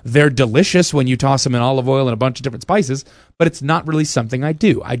don't. They're delicious when you toss them in olive oil and a bunch of different spices, but it's not really something I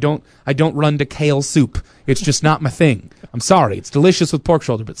do. I don't run to kale soup. It's just not my thing. I'm sorry. It's delicious with pork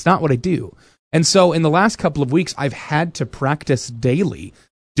shoulder, but it's not what I do. And so in the last couple of weeks, I've had to practice daily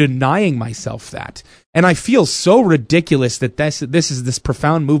denying myself that. And I feel so ridiculous that this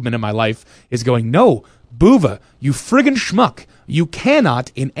profound movement in my life is going, no, Buva, you friggin' schmuck. You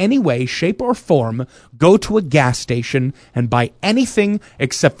cannot in any way, shape, or form go to a gas station and buy anything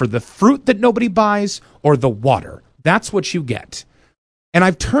except for the fruit that nobody buys or the water. That's what you get. And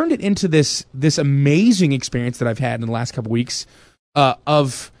I've turned it into this amazing experience that I've had in the last couple weeks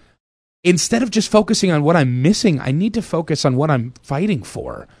of instead of just focusing on what I'm missing, I need to focus on what I'm fighting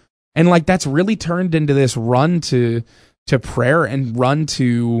for. And like that's really turned into this run to prayer and run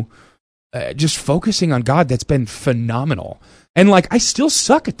to just focusing on God that's been phenomenal. And like I still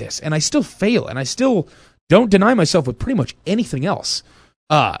suck at this and I still fail and I still don't deny myself with pretty much anything else.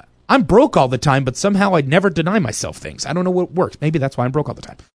 I'm broke all the time, but somehow I never deny myself things. I don't know what works. Maybe that's why I'm broke all the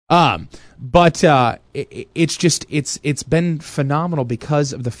time. But it's been phenomenal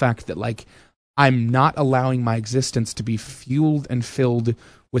because of the fact that like I'm not allowing my existence to be fueled and filled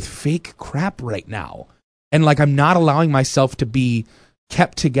with fake crap right now. And like I'm not allowing myself to be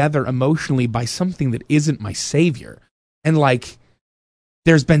kept together emotionally by something that isn't my savior. And like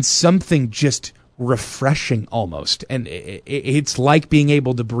there's been something just refreshing almost. And it's like being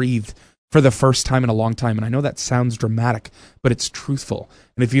able to breathe for the first time in a long time. And I know that sounds dramatic, but it's truthful.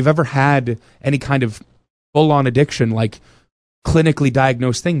 And if you've ever had any kind of full-on addiction, like clinically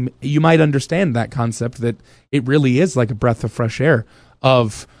diagnosed thing, you might understand that concept that it really is like a breath of fresh air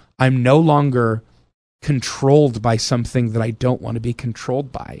of I'm no longer controlled by something that I don't want to be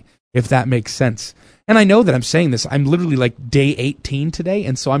controlled by, if that makes sense. And I know that I'm saying this, I'm literally like day 18 today,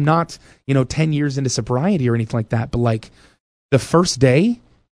 and so I'm not, 10 years into sobriety or anything like that, but like the first day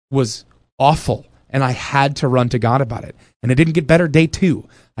was awful, and I had to run to God about it. And it didn't get better day 2.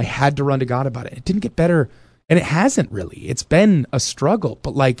 I had to run to God about it. It didn't get better, and it hasn't really. It's been a struggle,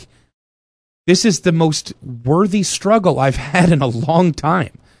 but like this is the most worthy struggle I've had in a long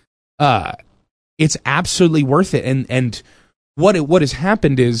time. It's absolutely worth it. And what has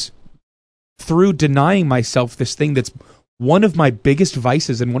happened is through denying myself this thing that's one of my biggest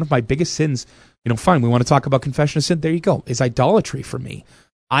vices and one of my biggest sins, fine, we want to talk about confession of sin. There you go. Is idolatry for me.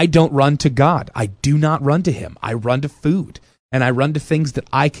 I don't run to God. I do not run to him. I run to food, and I run to things that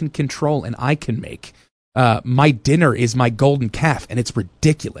I can control and I can make. My dinner is my golden calf, and it's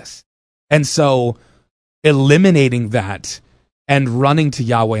ridiculous. And so eliminating that and running to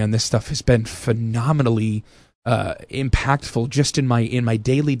Yahweh on this stuff has been phenomenally impactful just in my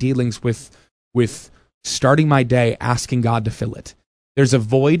daily dealings with starting my day, asking God to fill it. There's a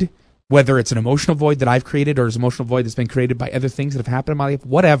void, whether it's an emotional void that I've created or it's an emotional void that's been created by other things that have happened in my life,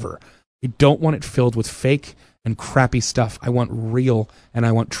 whatever. I don't want it filled with fake and crappy stuff. I want real and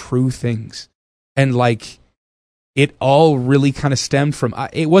I want true things. And like, it all really kind of stemmed from,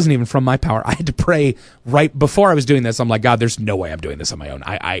 it wasn't even from my power. I had to pray right before I was doing this. I'm like, God, there's no way I'm doing this on my own.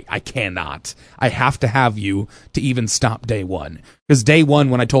 I cannot. I have to have you to even stop day one. Because day one,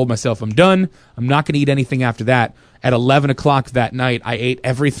 when I told myself I'm done, I'm not going to eat anything after that, at 11 o'clock that night, I ate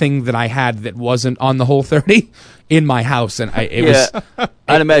everything that I had that wasn't on the Whole30 in my house. And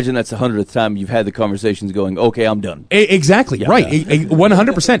I'd imagine that's the 100th time you've had the conversations going, okay, I'm done. Exactly, yeah, right.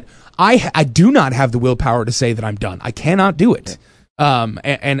 100%. I do not have the willpower to say that I'm done. I cannot do it. And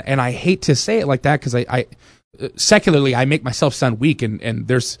I hate to say it like that because I secularly, I make myself sound weak, and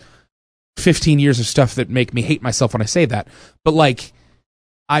there's 15 years of stuff that make me hate myself when I say that. But like,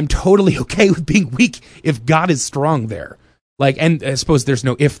 I'm totally okay with being weak if God is strong there. Like, and I suppose there's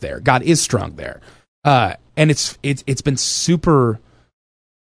no if there. God is strong there. And it's been super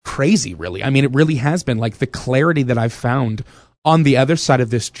crazy, really. I mean, it really has been, like, the clarity that I've found on the other side of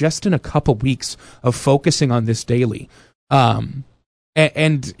this just in a couple weeks of focusing on this daily. And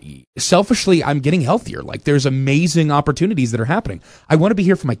selfishly, I'm getting healthier. Like, there's amazing opportunities that are happening. I want to be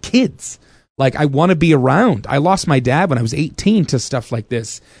here for my kids. Like, I want to be around. I lost my dad when I was 18 to stuff like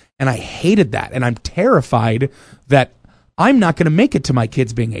this, and I hated that. And I'm terrified that I'm not going to make it to my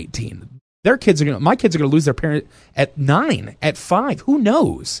kids being 18. My kids are going to lose their parent at 9, at 5. Who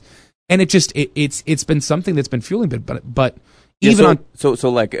knows? And it's been something that's been fueling it. But even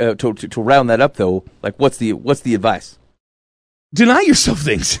to round that up though, like, what's the advice? Deny yourself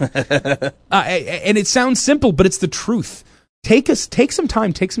things. And it sounds simple, but it's the truth. Take some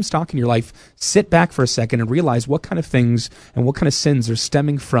time, take some stock in your life, sit back for a second and realize what kind of things and what kind of sins are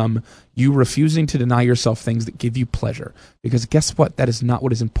stemming from you refusing to deny yourself things that give you pleasure. Because guess what? That is not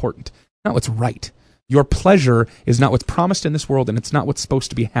what is important, not what's right. Your pleasure is not what's promised in this world, and it's not what's supposed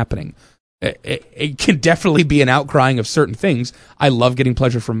to be happening. It can definitely be an outcrying of certain things. I love getting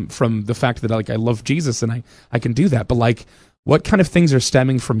pleasure from the fact that, like, I love Jesus and I can do that. But, like, what kind of things are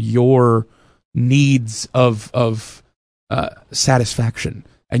stemming from your needs of satisfaction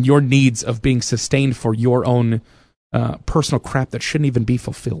and your needs of being sustained for your own personal crap that shouldn't even be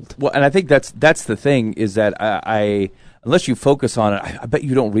fulfilled? Well, and I think that's the thing is that I unless you focus on it, I bet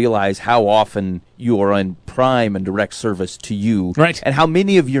you don't realize how often you are in prime and direct service to you, right? And how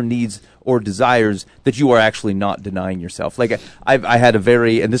many of your needs or desires that you are actually not denying yourself. Like, I had a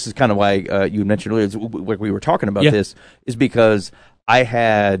very, and this is kind of why you mentioned earlier, like we were talking about this, is because I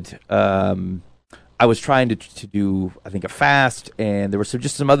had, I was trying to do, I think, a fast, and there were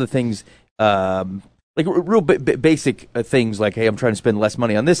just some other things, like real basic things, like, hey, I'm trying to spend less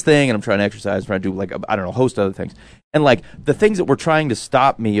money on this thing, and I'm trying to exercise, trying to do, like, I don't know, a host of other things. And, like, the things that were trying to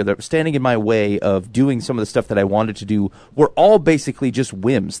stop me or that were standing in my way of doing some of the stuff that I wanted to do were all basically just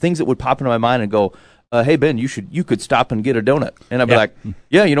whims, things that would pop into my mind and go, hey, Ben, you could stop and get a donut. And I'd be like,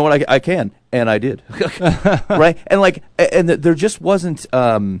 yeah, you know what, I can. And I did. Right? And, like, and there just wasn't,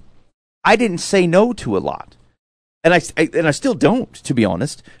 I didn't say no to a lot. And I still don't, to be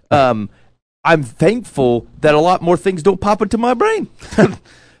honest. I'm thankful that a lot more things don't pop into my brain.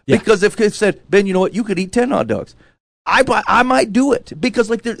 Because if it said, Ben, you know what, you could eat 10 hot dogs, I might do it. Because,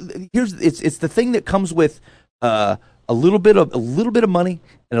 like, it's the thing that comes with a little bit of money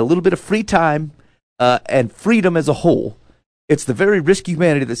and a little bit of free time and freedom as a whole. It's the very risky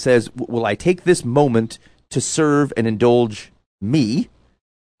humanity that says, will I take this moment to serve and indulge me,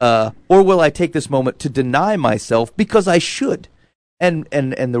 or will I take this moment to deny myself because I should? And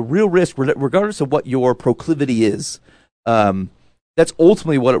the real risk, regardless of what your proclivity is, that's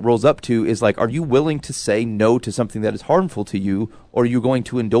ultimately what it rolls up to, is like, are you willing to say no to something that is harmful to you, or are you going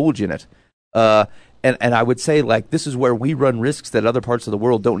to indulge in it? And I would say, like, this is where we run risks that other parts of the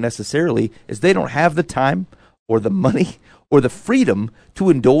world don't necessarily, is they don't have the time or the money or the freedom to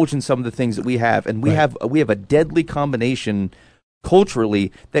indulge in some of the things that we have. And we have a deadly combination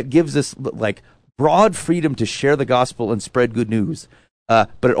culturally that gives us, like, broad freedom to share the gospel and spread good news. But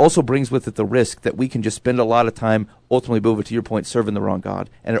it also brings with it the risk that we can just spend a lot of time, ultimately, Bova, to your point, serving the wrong God.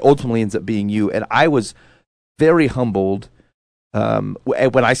 And it ultimately ends up being you. And I was very humbled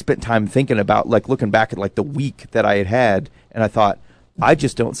when I spent time thinking about, like, looking back at, like, the week that I had, and I thought, I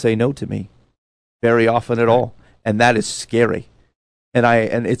just don't say no to me very often at all, and that is scary. And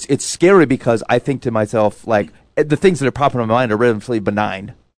it's scary because I think to myself, like, the things that are popping in my mind are relatively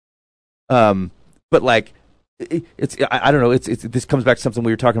benign. But like, I don't know. This comes back to something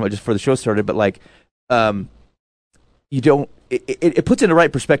we were talking about just before the show started. But like, you don't. It puts into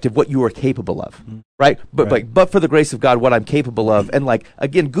right perspective what you are capable of, right? But for the grace of God, what I'm capable of, and like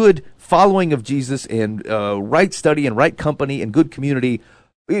again, good following of Jesus and right study and right company and good community,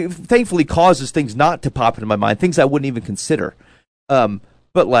 thankfully causes things not to pop into my mind, things I wouldn't even consider. But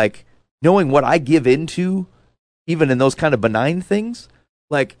like knowing what I give into, even in those kind of benign things,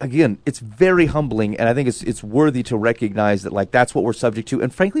 like again, it's very humbling, and I think it's worthy to recognize that like that's what we're subject to.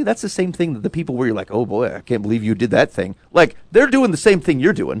 And frankly, that's the same thing that the people where you're like, oh boy, I can't believe you did that thing. Like they're doing the same thing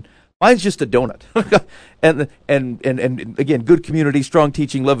you're doing. Mine's just a donut. and again, good community, strong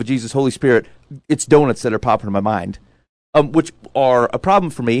teaching, love of Jesus, Holy Spirit. It's donuts that are popping in my mind, which are a problem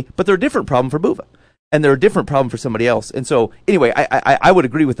for me, but they're a different problem for Buva, and they're a different problem for somebody else. And so anyway, I would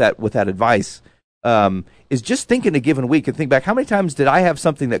agree with that advice. Is just think in a given week and think back, how many times did I have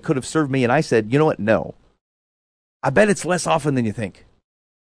something that could have served me and I said, you know what, no. I bet it's less often than you think.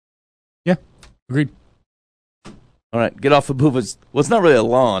 Yeah, agreed. All right, get off of Buva's. Well, it's not really a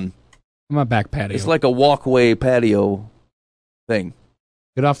lawn. My back patio. It's like a walkway patio thing.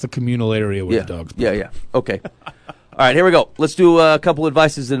 Get off the communal area where the dogs play. Yeah. Okay. All right, here we go. Let's do a couple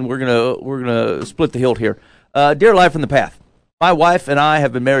advices and we're gonna split the hilt here. Dear Life from the Path. My wife and I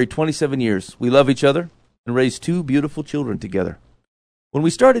have been married 27 years. We love each other and raised 2 beautiful children together. When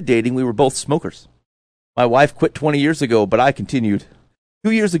we started dating, we were both smokers. My wife quit 20 years ago, but I continued. 2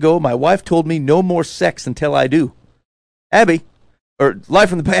 years ago, my wife told me no more sex until I do. Abby, or Life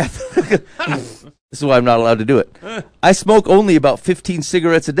from the Path. This is why I'm not allowed to do it. I smoke only about 15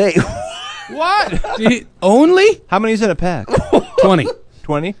 cigarettes a day. What? Only? How many is in a pack? 20.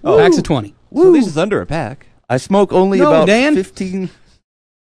 20? Packs of 20. So at least it's under a pack. I smoke only No, about Dan. 15.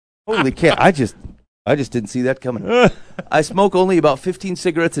 Holy cow! I just didn't see that coming. I smoke only about 15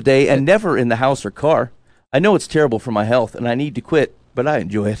 cigarettes a day, and never in the house or car. I know it's terrible for my health, and I need to quit, but I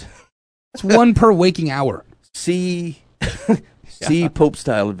enjoy it. That's 1 per waking hour. See Pope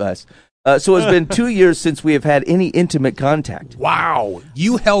style advice. So it's been 2 years since we have had any intimate contact. Wow.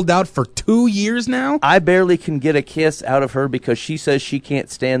 You held out for 2 years now? I barely can get a kiss out of her because she says she can't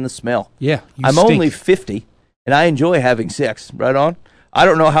stand the smell. Yeah. I'm only 50, and I enjoy having sex. Right on? I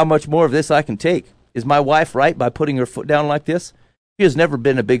don't know how much more of this I can take. Is my wife right by putting her foot down like this? She has never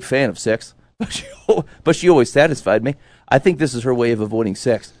been a big fan of sex, but she always satisfied me. I think this is her way of avoiding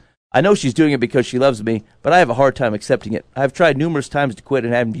sex. I know she's doing it because she loves me, but I have a hard time accepting it. I have tried numerous times to quit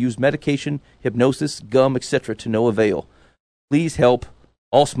and have used medication, hypnosis, gum, etc. to no avail. Please help.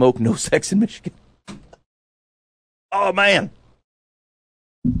 All smoke, no sex in Michigan. Oh, man.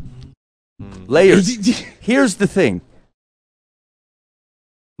 Layers. Here's the thing.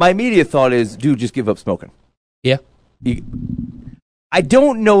 My immediate thought is, dude, just give up smoking. Yeah. I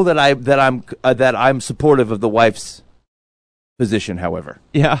don't know that I'm supportive of the wife's position, however.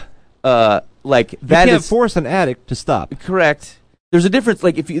 Yeah. Like You that can't is force an addict to stop. correct. There's a difference.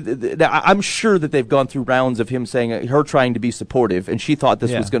 Like if you, I'm sure that they've gone through rounds of him saying her trying to be supportive, and she thought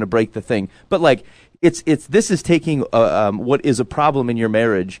this was going to break the thing. But like this is taking what is a problem in your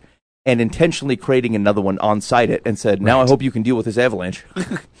marriage and intentionally creating another one onside it, and said, now I hope you can deal with this avalanche.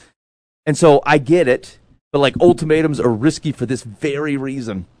 And so I get it, but like ultimatums are risky for this very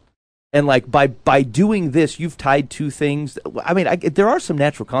reason. And like by doing this, you've tied 2 things. I mean, there are some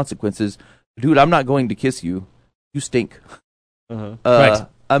natural consequences. Dude, I'm not going to kiss you. You stink. Right.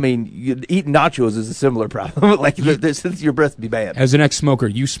 I mean, eating nachos is a similar problem. Like your breath be bad. As an ex-smoker,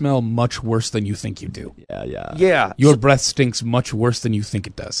 you smell much worse than you think you do. Yeah. Yeah. Your breath stinks much worse than you think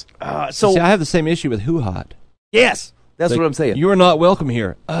it does. So See, I have the same issue with Who Hot. yes, that's Like, what I'm saying. You are not welcome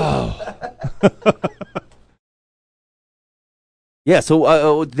here. Yeah.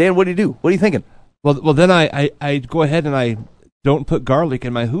 So Dan, what do you do? What are you thinking? Well, then I go ahead and I don't put garlic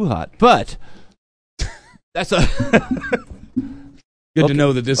in my Who Hot. But that's a Good to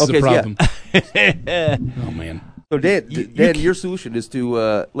know that this is a Okay, problem. Oh, man. So Dan, your solution is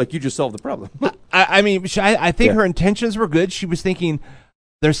to like you just solved the problem. I mean, I think Yeah. her intentions were good. She was thinking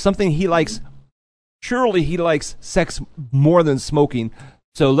there's something he likes. Surely he likes sex more than smoking.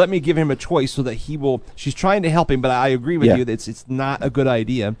 So let me give him a choice so that he will. She's trying to help him, but I agree with you that it's not a good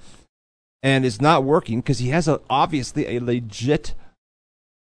idea, and it's not working because he has obviously a legit.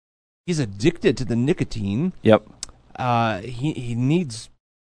 He's addicted to the nicotine. Yep. He needs.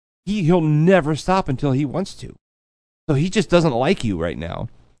 He'll never stop until he wants to. So he just doesn't like you right now.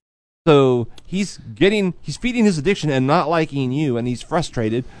 So he's feeding his addiction and not liking you, and he's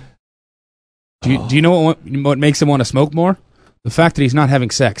frustrated. Do you know what makes him want to smoke more? The fact that he's not having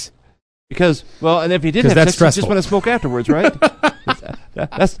sex. Because, well, and if he did have that's sex, he stressful. just want to smoke afterwards, right?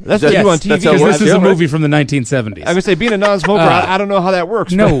 that's what you do on TV. that's how it Because works. this is a movie from the 1970s. I would say being a non-smoker, I don't know how that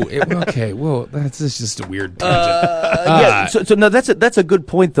works. No, okay, well, that's just a weird tangent. So no, that's a good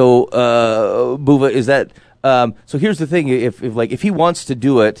point though, Buva. Is that so? Here's the thing: if he wants to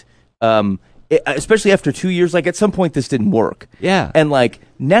do it, especially after 2 years, like at some point this didn't work. Yeah. And like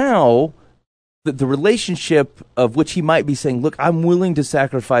now, the relationship of which he might be saying, "Look, I'm willing to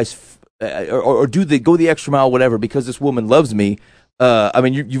sacrifice." Or go the extra mile, whatever, because this woman loves me. I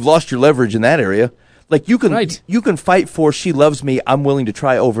mean, you've lost your leverage in that area. Like you can fight for she loves me. I'm willing to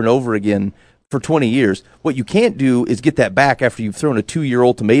try over and over again for 20 years. What you can't do is get that back after you've thrown a 2-year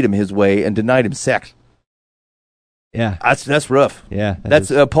ultimatum his way and denied him sex. Yeah, that's rough. Yeah,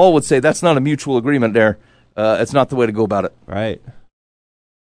 that's Paul would say that's not a mutual agreement. There, it's not the way to go about it. Right.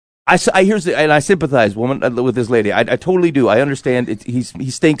 I sympathize, woman, with this lady. I totally do. I understand. He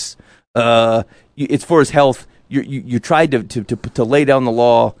stinks. It's for his health. You tried to lay down the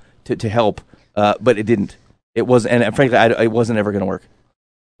law to help, but it didn't. It was, and frankly, it wasn't ever going to work.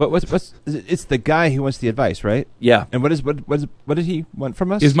 But it's the guy who wants the advice, right? Yeah. And what did he want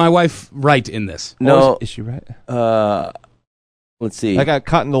from us? Is my wife right in this? No. Is she right? Let's see. I got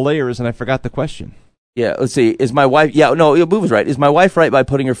caught in the layers and I forgot the question. Yeah. Let's see. Is my wife? Yeah. No. Boo was right. Is my wife right by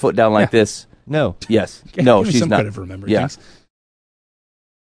putting her foot down like this? No. Yes. Give No. me She's some not. credit for remembering Yeah. things.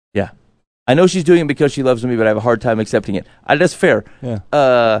 Yeah. I know she's doing it because she loves me, but I have a hard time accepting it. That's fair. Yeah.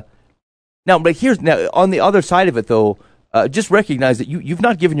 Now, but now on the other side of it, though, just recognize that you've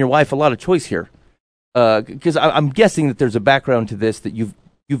not given your wife a lot of choice here, because I'm guessing that there's a background to this that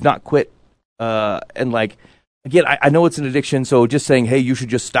you've not quit, and like again, I know it's an addiction, so just saying, hey, you should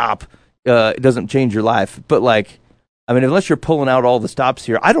just stop, it doesn't change your life. But like, I mean, unless you're pulling out all the stops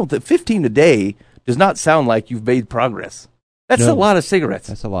here, I don't think 15 a day does not sound like you've made progress. That's a lot of cigarettes.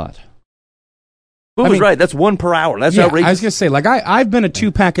 That's a lot. Boo was right. That's 1 per hour. That's outrageous. I was going to say, like, I've been a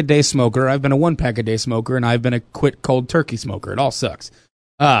 2-pack-a-day smoker, I've been a 1-pack-a-day smoker, and I've been a quit cold turkey smoker. It all sucks.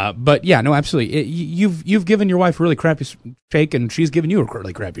 But yeah, no, absolutely. You've given your wife a really crappy shake, and she's giving you a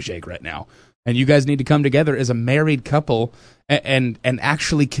really crappy shake right now. And you guys need to come together as a married couple and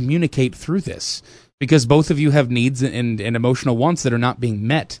actually communicate through this, because both of you have needs and emotional wants that are not being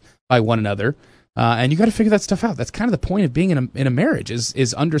met by one another. And you got to figure that stuff out. That's kind of the point of being in a marriage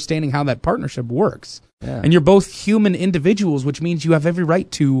is understanding how that partnership works. Yeah. And you're both human individuals, which means you have every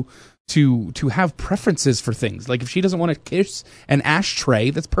right to have preferences for things. Like if she doesn't want to kiss an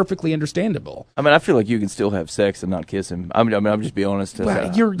ashtray, that's perfectly understandable. I mean, I feel like you can still have sex and not kiss him. I'm just being honest. Well,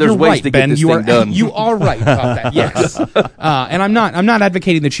 there's you're ways right, to Ben. get this thing done. You are right about that. Yes. And I'm not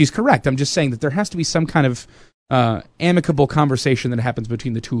advocating that she's correct. I'm just saying that there has to be some kind of amicable conversation that happens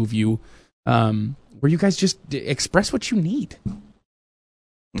between the two of you, where you guys just express what you need.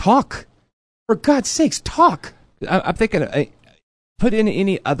 Talk. For God's sakes, talk. I'm thinking, put in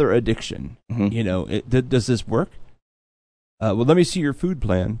any other addiction. Mm-hmm. You know, does this work? Well, let me see your food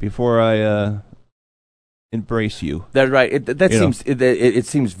plan before I embrace you. That's right. It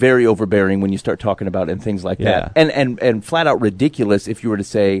seems very overbearing when you start talking about it and things like Yeah. that, and flat out ridiculous if you were to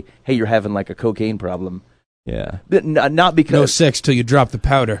say, "Hey, you're having like a cocaine problem." Yeah. But not because No sex till you drop the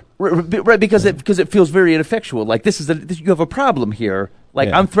powder. right because it feels very ineffectual. Like you have a problem here. Like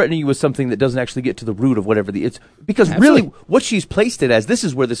Yeah. I'm threatening you with something that doesn't actually get to the root of whatever it's because Absolutely. really what she's placed it as. This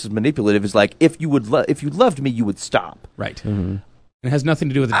is where this is manipulative. Is like if you loved me, you would stop. Right. Mm-hmm. It has nothing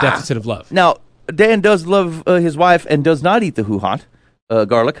to do with the deficit of love. Now Dan does love his wife and does not eat the hoo-hot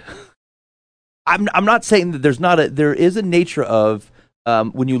garlic. I'm not saying that there is a nature of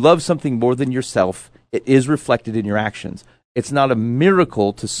when you love something more than yourself, it is reflected in your actions. It's not a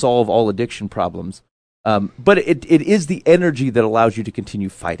miracle to solve all addiction problems, but it is the energy that allows you to continue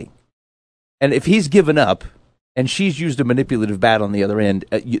fighting. And if he's given up and she's used a manipulative bat on the other end,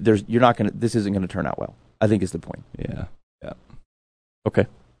 this isn't going to turn out well, I think is the point. Yeah. Yeah. Okay.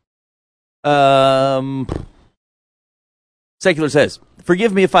 Secular says,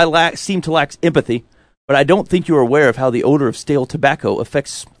 forgive me if I seem to lack empathy, but I don't think you are aware of how the odor of stale tobacco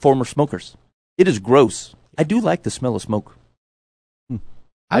affects former smokers. It is gross. I do like the smell of smoke.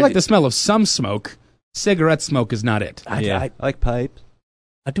 I like the smell of some smoke. Cigarette smoke is not it. I like pipes.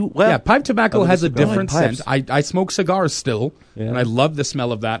 I do. Well, Yeah, pipe tobacco has a cigar. different I like scent. I smoke cigars still, Yeah. and I love the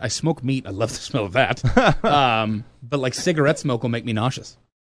smell of that. I smoke meat. I love the smell of that. But like cigarette smoke will make me nauseous.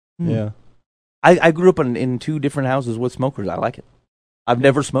 Yeah. I grew up in 2 different houses with smokers. I like it. I've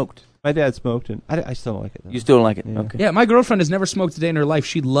never smoked. My dad smoked, and I still don't like it. Though. You still don't like it? Yeah. Okay. Yeah, my girlfriend has never smoked a day in her life.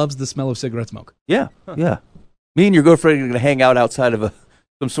 She loves the smell of cigarette smoke. Yeah, yeah. Me and your girlfriend are going to hang out outside of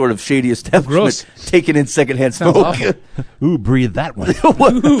some sort of shady establishment, Gross. taking in secondhand Sounds smoke. awful. Ooh, breathe that one.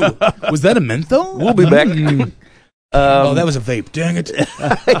 Ooh, was that a menthol? We'll be back. Oh, that was a vape. Dang it.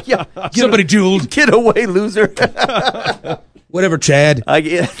 Yeah, Somebody jeweled. get away, loser. Whatever, Chad.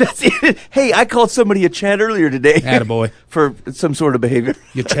 That's it. Hey, I called somebody a Chad earlier today. Attaboy. For some sort of behavior.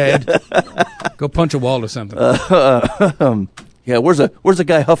 You Chad. Go punch a wall or something. Yeah, where's a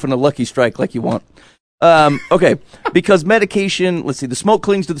guy huffing a Lucky Strike like you want? Okay, because medication, let's see, the smoke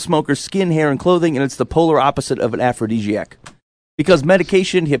clings to the smoker's skin, hair, and clothing, and it's the polar opposite of an aphrodisiac. Because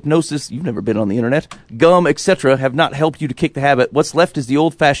medication, hypnosis, you've never been on the internet, gum, etc., have not helped you to kick the habit, what's left is the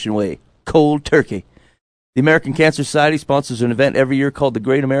old-fashioned way, cold turkey. The American Cancer Society sponsors an event every year called the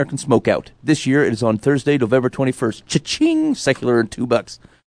Great American Smokeout. This year, it is on Thursday, November 21st. Cha-ching! Secular and $2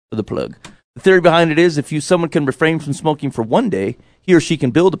 for the plug. The theory behind it is if someone can refrain from smoking for one day, he or she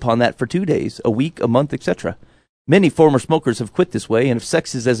can build upon that for 2 days, a week, a month, etc. Many former smokers have quit this way, and if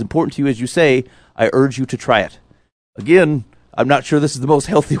sex is as important to you as you say, I urge you to try it. Again, I'm not sure this is the most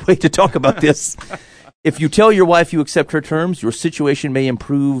healthy way to talk about this. If you tell your wife you accept her terms, your situation may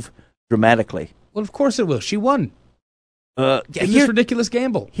improve dramatically. Well, of course it will. She won. Yeah, In this ridiculous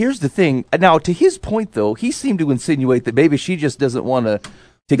gamble. Here's the thing. Now, to his point, though, he seemed to insinuate that maybe she just doesn't want to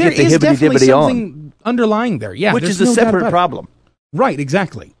get the hibbity-dibbity on. Something underlying there. Yeah, which there's is a no doubt separate about it. problem. Right,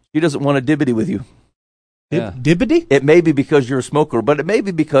 exactly. She doesn't want to dibbity with you. Yeah. Dibbity? It may be because you're a smoker, but it may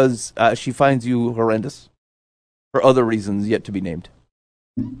be because she finds you horrendous for other reasons yet to be named.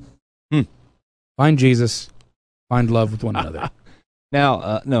 Find Jesus. Find love with one another.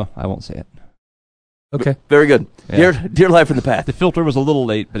 Now, no, I won't say it. Okay. Very good. Yeah. Dear Life in the Path. The filter was a little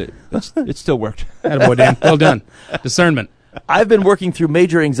late, but it still worked. Attaboy, Dan. Well done. Discernment. I've been working through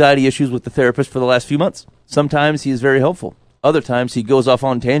major anxiety issues with the therapist for the last few months. Sometimes he is very helpful. Other times he goes off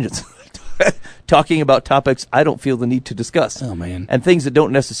on tangents, talking about topics I don't feel the need to discuss. Oh, man. And things that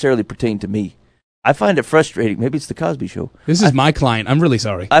don't necessarily pertain to me. I find it frustrating. Maybe it's the Cosby Show. This is my client. I'm really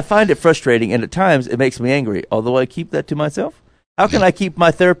sorry. I find it frustrating, and at times it makes me angry, although I keep that to myself. How can I keep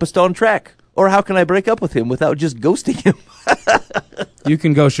my therapist on track? Or how can I break up with him without just ghosting him? You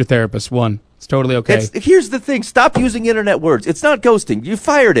can ghost your therapist. One. It's totally okay. Here's the thing. Stop using internet words. It's not ghosting. You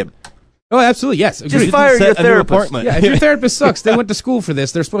fired him. Oh, absolutely. Yes. Just Agreed. fire Set your a new therapist. appointment. Yeah, if your therapist sucks, they went to school for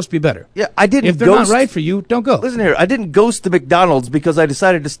this. They're supposed to be better. Yeah, I didn't If they're ghost. not right for you, don't go. Listen here. I didn't ghost the McDonald's because I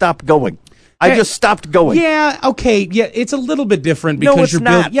decided to stop going. I Hey, just stopped going. Yeah, okay. Yeah, it's a little bit different No, because it's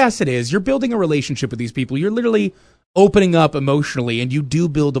not. Yes, it is. You're building a relationship with these people. You're literally opening up emotionally, and you do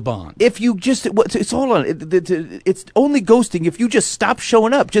build a bond. If you just, it's all on. It's only ghosting if you just stop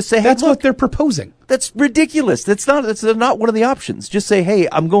showing up. Just say, hey, That's look, what they're proposing. that's ridiculous. That's not one of the options. Just say, hey,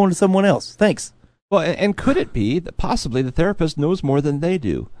 I'm going to someone else. Thanks. Well, and could it be that possibly the therapist knows more than they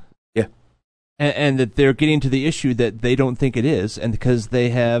do? Yeah. And that they're getting to the issue that they don't think it is, and because they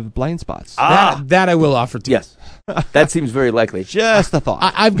have blind spots. That I will offer to you. Yes. That seems very likely. Just a thought.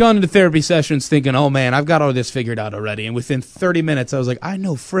 I've gone into therapy sessions thinking, oh man, I've got all this figured out already. And within 30 minutes, I was like, I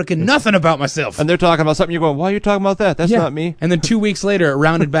know frickin' nothing about myself. And they're talking about something. You're going, why are you talking about that? That's Yeah. not me. And then 2 weeks later, it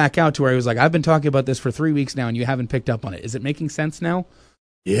rounded back out to where he was like, I've been talking about this for 3 weeks now, and you haven't picked up on it. Is it making sense now?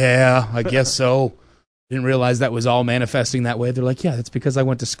 Yeah, I guess so. Didn't realize that was all manifesting that way. They're like, yeah, that's because I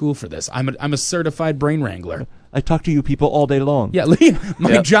went to school for this. I'm a certified brain wrangler. I talk to you people all day long. Yeah, Lee,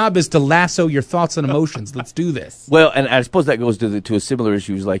 my Yep. job is to lasso your thoughts and emotions. Let's do this. Well, and I suppose that goes to a similar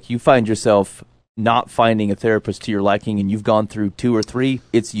issue. Like you find yourself not finding a therapist to your liking, and you've gone through 2 or 3.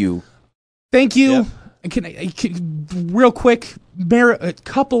 It's you. Thank you. Yep. Can real quick,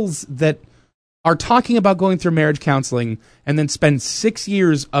 couples that are talking about going through marriage counseling and then spend 6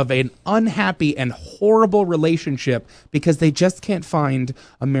 years of an unhappy and horrible relationship because they just can't find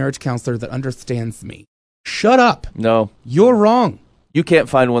a marriage counselor that understands me. Shut up. No, You're wrong. you can't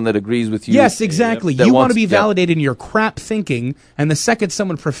find one that agrees with you. Yes, exactly. That You want wants- to be yep. validated in your crap thinking, and the second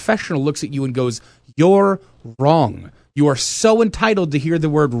someone professional looks at you and goes, you're wrong. You are so entitled to hear the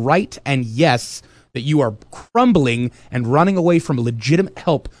word right and yes that you are crumbling and running away from legitimate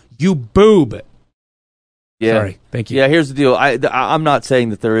help. You boob. Yeah. Sorry. Thank you. Yeah, here's the deal. I'm not saying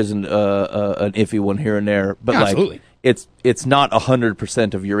that there isn't an iffy one here and there, but Yeah, like absolutely. it's not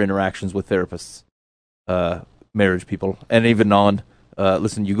 100% of your interactions with therapists, marriage people, and even non.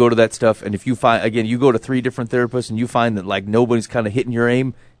 Listen, you go to that stuff, and if you find you go to 3 different therapists, and you find that like nobody's kind of hitting your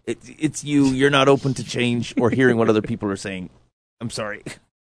aim, it's you. You're not open to change or hearing what other people are saying. I'm sorry.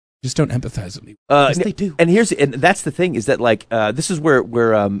 Just don't empathize with me. Yes, they do. And that's the thing is that like this is where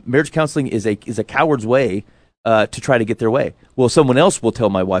marriage counseling is a coward's way to try to get their way. Well, someone else will tell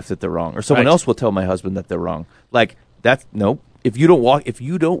my wife that they're wrong, or someone else will tell my husband that they're wrong. Like that's no. If you don't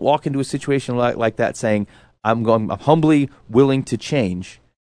walk into a situation like that saying I'm humbly willing to change,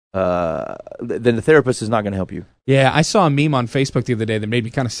 then the therapist is not going to help you. Yeah, I saw a meme on Facebook the other day that made me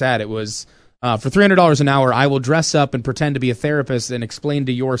kind of sad. It was for $300 an hour, I will dress up and pretend to be a therapist and explain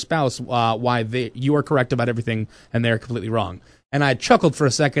to your spouse why you are correct about everything and they're completely wrong. And I chuckled for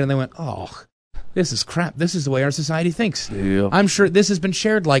a second, and they went, "Oh, this is crap. This is the way our society thinks." Yeah. I'm sure this has been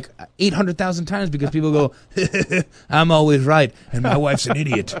shared like 800,000 times because people go, "I'm always right, and my wife's an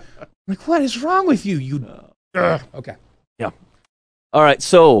idiot." I'm like, what is wrong with you? Okay. Yeah. All right.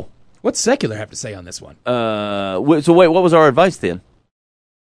 So, what's secular have to say on this one? So wait, what was our advice then?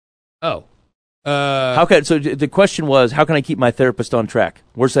 Oh. So the question was, how can I keep my therapist on track?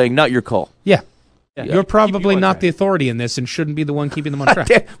 We're saying not your call. Yeah. Yeah. You're probably not the authority in this and shouldn't be the one keeping them on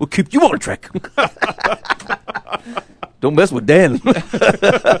track. We'll keep you on track. Don't mess with Dan.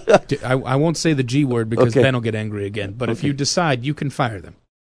 I won't say the G word because Ben will get angry again. But if you decide, you can fire them.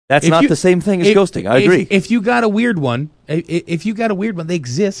 That's not the same thing as ghosting. I agree. If you got a weird one, they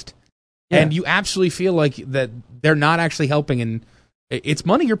exist, and you absolutely feel like that they're not actually helping, and it's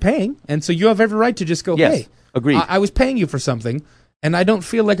money you're paying, and so you have every right to just go, yes, hey, agreed. I was paying you for something, and I don't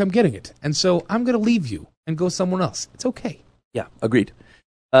feel like I'm getting it, and so I'm going to leave you and go somewhere else. It's okay. Yeah, agreed.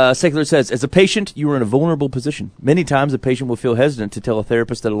 Secular says, as a patient, you are in a vulnerable position. Many times a patient will feel hesitant to tell a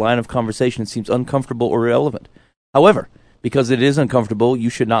therapist that a line of conversation seems uncomfortable or irrelevant. However, because it is uncomfortable, you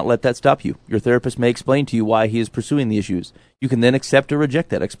should not let that stop you. Your therapist may explain to you why he is pursuing the issues. You can then accept or reject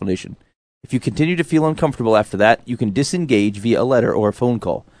that explanation. If you continue to feel uncomfortable after that, you can disengage via a letter or a phone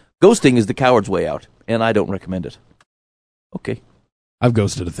call. Ghosting is the coward's way out, and I don't recommend it. Okay. I've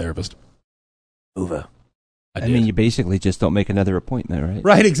ghosted a therapist. Over. I mean, you basically just don't make another appointment, right?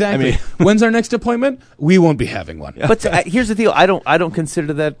 Right, exactly. When's our next appointment? We won't be having one. But here's the deal: I don't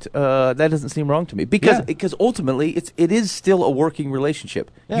consider that that doesn't seem wrong to me because ultimately it is still a working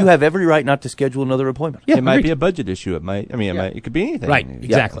relationship. Yeah. You have every right not to schedule another appointment. Yeah, it might be a budget issue. It might. I mean, it could be anything. Right.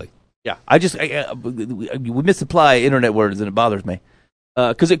 Exactly. Yeah. We misapply internet words and it bothers me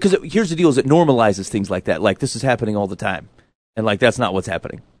because here's the deal: is it normalizes things like that. Like this is happening all the time, and like that's not what's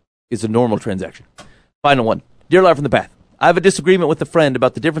happening. It's a normal transaction. Final one. Dear Live from the Path, I have a disagreement with a friend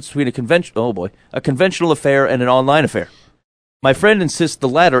about the difference between a conventional affair and an online affair. My friend insists the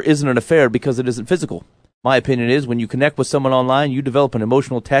latter isn't an affair because it isn't physical. My opinion is when you connect with someone online, you develop an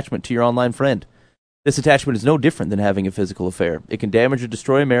emotional attachment to your online friend. This attachment is no different than having a physical affair. It can damage or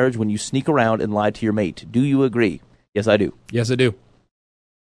destroy a marriage when you sneak around and lie to your mate. Do you agree? Yes, I do. Yes, I do.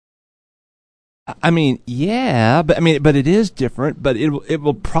 I mean, yeah, but it is different. But it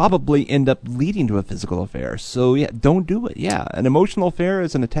will probably end up leading to a physical affair. So yeah, don't do it. Yeah, an emotional affair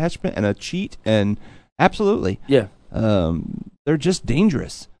is an attachment and a cheat, and absolutely, yeah, they're just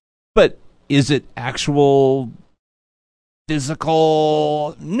dangerous. But is it actual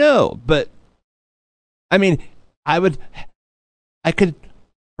physical? No, but I mean, I could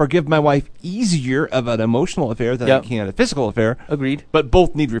forgive my wife easier of an emotional affair than I can a physical affair. Agreed. But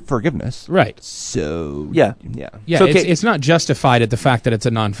both need forgiveness. Right. So yeah. So, it's not justified at the fact that it's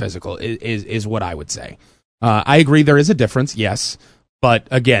a non-physical is what I would say. I agree there is a difference, yes. But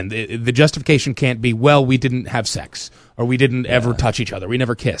again, the justification can't be, well, we didn't have sex or we didn't ever touch each other. We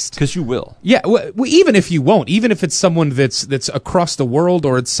never kissed. Because you will. Yeah, well, even if you won't, even if it's someone that's across the world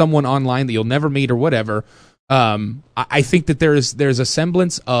or it's someone online that you'll never meet or whatever, I think that there's a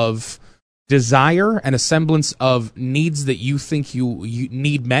semblance of desire and a semblance of needs that you think you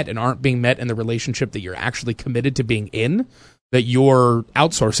need met and aren't being met in the relationship that you're actually committed to being in that you're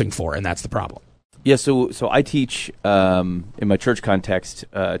outsourcing for, and that's the problem. Yeah, so I teach in my church context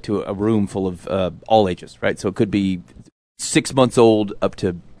to a room full of all ages, right? So it could be 6 months old up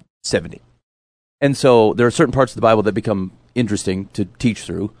to 70. And so there are certain parts of the Bible that become interesting to teach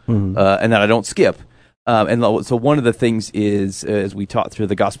through and that I don't skip. And so one of the things is, as we taught through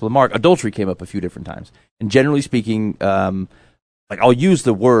the Gospel of Mark, adultery came up a few different times. And generally speaking, like I'll use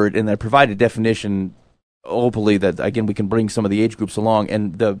the word and I provide a definition, hopefully that, again, we can bring some of the age groups along.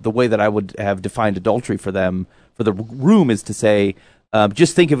 And the way that I would have defined adultery for them, for the room, is to say,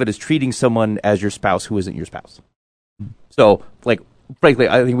 just think of it as treating someone as your spouse who isn't your spouse. So, like, frankly,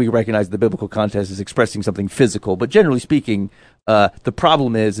 I think we recognize the biblical context is expressing something physical, but generally speaking, the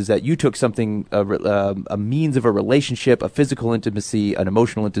problem is that you took something, a means of a relationship, a physical intimacy, an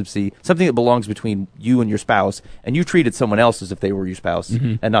emotional intimacy, something that belongs between you and your spouse, and you treated someone else as if they were your spouse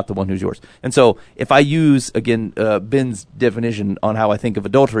and not the one who's yours. And so, if I use, again, Ben's definition on how I think of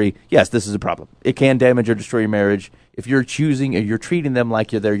adultery, yes, this is a problem. It can damage or destroy your marriage if you're choosing or you're treating them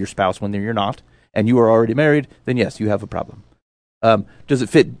like they're your spouse when you're not. and you are already married, then yes, you have a problem. Does it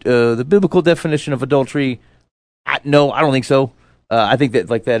fit the biblical definition of adultery? No, I don't think so. I think that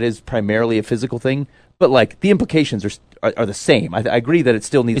that is primarily a physical thing, but the implications are the same. I agree that it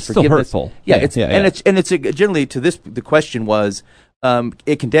still needs forgiveness. Still hurtful. Yeah, it's generally to this. The question was,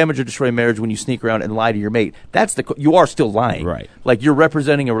 it can damage or destroy marriage when you sneak around and lie to your mate. You are still lying, right? You're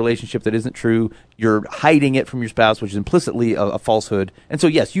representing a relationship that isn't true. You're hiding it from your spouse, which is implicitly a falsehood. And so,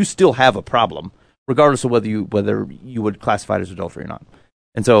 yes, you still have a problem, regardless of whether you would classify it as adultery or not.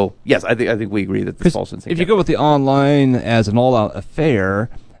 And so, yes, I think we agree that this false instinct. If you go with the online as an all-out affair,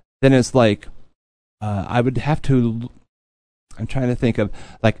 then it's I would have to. I'm trying to think of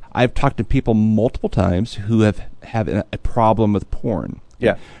I've talked to people multiple times who have a problem with porn.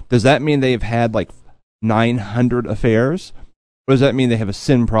 Yeah. Does that mean they've had 900 affairs, or does that mean they have a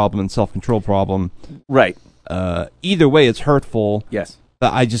sin problem and self-control problem? Right. Either way, it's hurtful. Yes.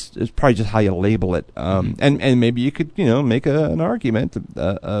 But it's probably just how you label it. And maybe you could make an argument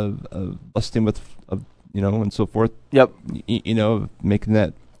of lusting with and so forth. Yep. Making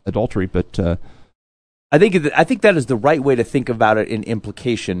that adultery, but. I think that is the right way to think about it in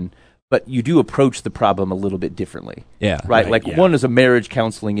implication, but you do approach the problem a little bit differently. Yeah. Right? One is a marriage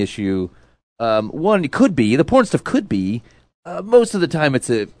counseling issue. One could be the porn stuff. Could be most of the time it's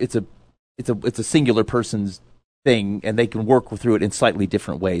a singular person's thing, and they can work through it in slightly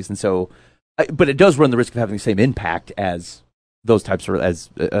different ways. And so, but it does run the risk of having the same impact as those types, or as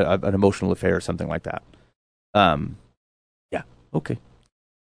an emotional affair or something like that. Yeah. Okay.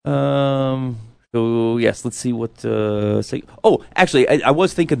 So yes, let's see what say. Oh, actually, I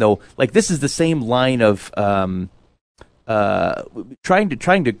was thinking though, this is the same line of trying to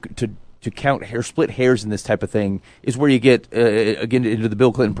count split hairs in this type of thing is where you get again into the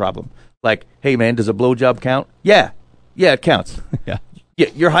Bill Clinton problem. Hey man, does a blowjob count? Yeah, it counts. Yeah,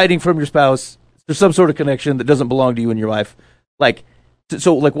 you're hiding from your spouse. There's some sort of connection that doesn't belong to you and your wife.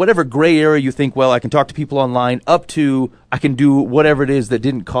 So whatever gray area you think, well, I can talk to people online, up to I can do whatever it is that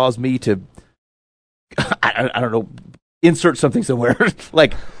didn't cause me to. I don't know, insert something somewhere.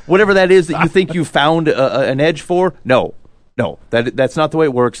 Whatever that is that you think you found an edge for. No, that's not the way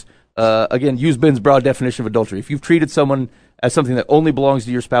it works. Again, use Ben's broad definition of adultery. If you've treated someone as something that only belongs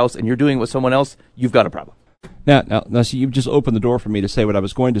to your spouse and you're doing it with someone else, you've got a problem. Now, see, you've just opened the door for me to say what I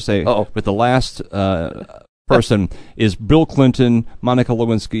was going to say. With the last person is Bill Clinton, Monica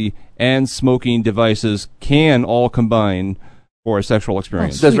Lewinsky, and smoking devices can all combine for a sexual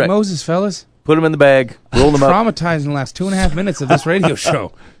experience. That's right. Moses, fellas. Put them in the bag, roll them up. Traumatizing the last 2.5 minutes of this radio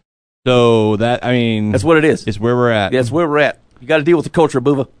show. So that's what it is. It's where we're at. Yeah, it's where we're at. You got to deal with the culture,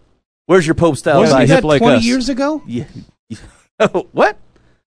 Buva. Where's your Pope style? Wasn't that 20 years ago? Yeah. What?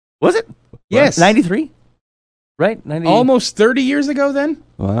 Was it? Yes. 93? Right? 90. Almost 30 years ago then?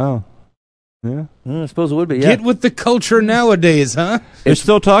 Wow. Yeah. I suppose it would be, yeah. Get with the culture nowadays, huh? They're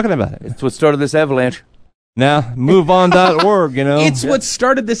still talking about it. It's what started this avalanche. Now, moveon.org, It's what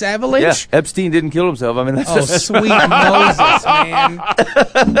started this avalanche? Yeah, Epstein didn't kill himself. I mean, that's sweet Moses, man.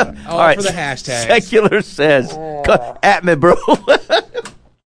 All right. For the hashtag. Secular says, at me, bro.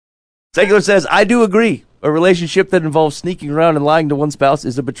 Secular says, I do agree. A relationship that involves sneaking around and lying to one spouse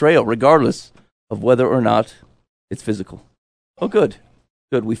is a betrayal, regardless of whether or not it's physical. Oh, good.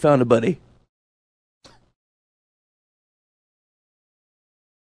 Good. We found a buddy.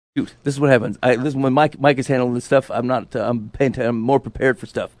 Shoot, this is what happens. When Mike is handling this stuff, I'm not. I'm more prepared for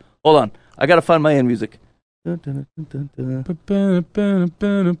stuff. Hold on, I gotta find my end music. No,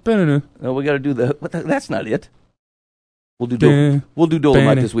 we gotta do the. That's not it. We'll do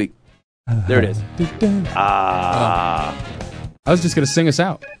Dolomite this week. There it is. I was just going to sing us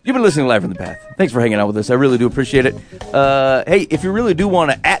out. You've been listening to Live from the Path. Thanks for hanging out with us. I really do appreciate it. Hey, if you really do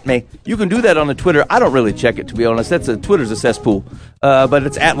want to at me, you can do that on the Twitter. I don't really check it, to be honest. Twitter's a cesspool. But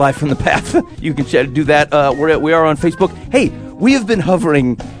it's at Live from the Path. You can do that. We are on Facebook. Hey, we have been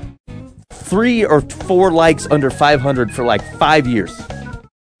hovering 3 or 4 likes under 500 for 5 years.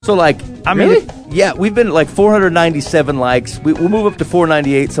 So really? Yeah, we've been 497 likes. We'll move up to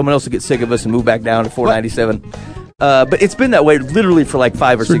 498. Someone else will get sick of us and move back down to 497. But it's been that way literally for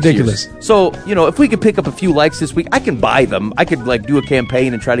 5 or 6 ridiculous. years. So, if we could pick up a few likes this week, I can buy them. I could do a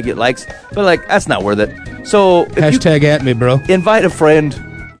campaign and try to get likes. But that's not worth it. So hashtag at me, bro. Invite a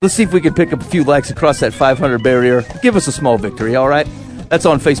friend. Let's see if we can pick up a few likes across that 500 barrier. Give us a small victory, all right? That's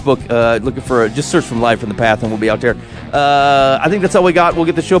on Facebook. Looking for just search from Live from the Path and we'll be out there. I think that's all we got. We'll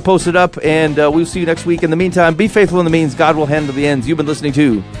get the show posted up and we'll see you next week. In the meantime, be faithful in the means. God will handle the ends. You've been listening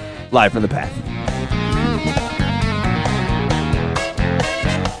to Live from the Path.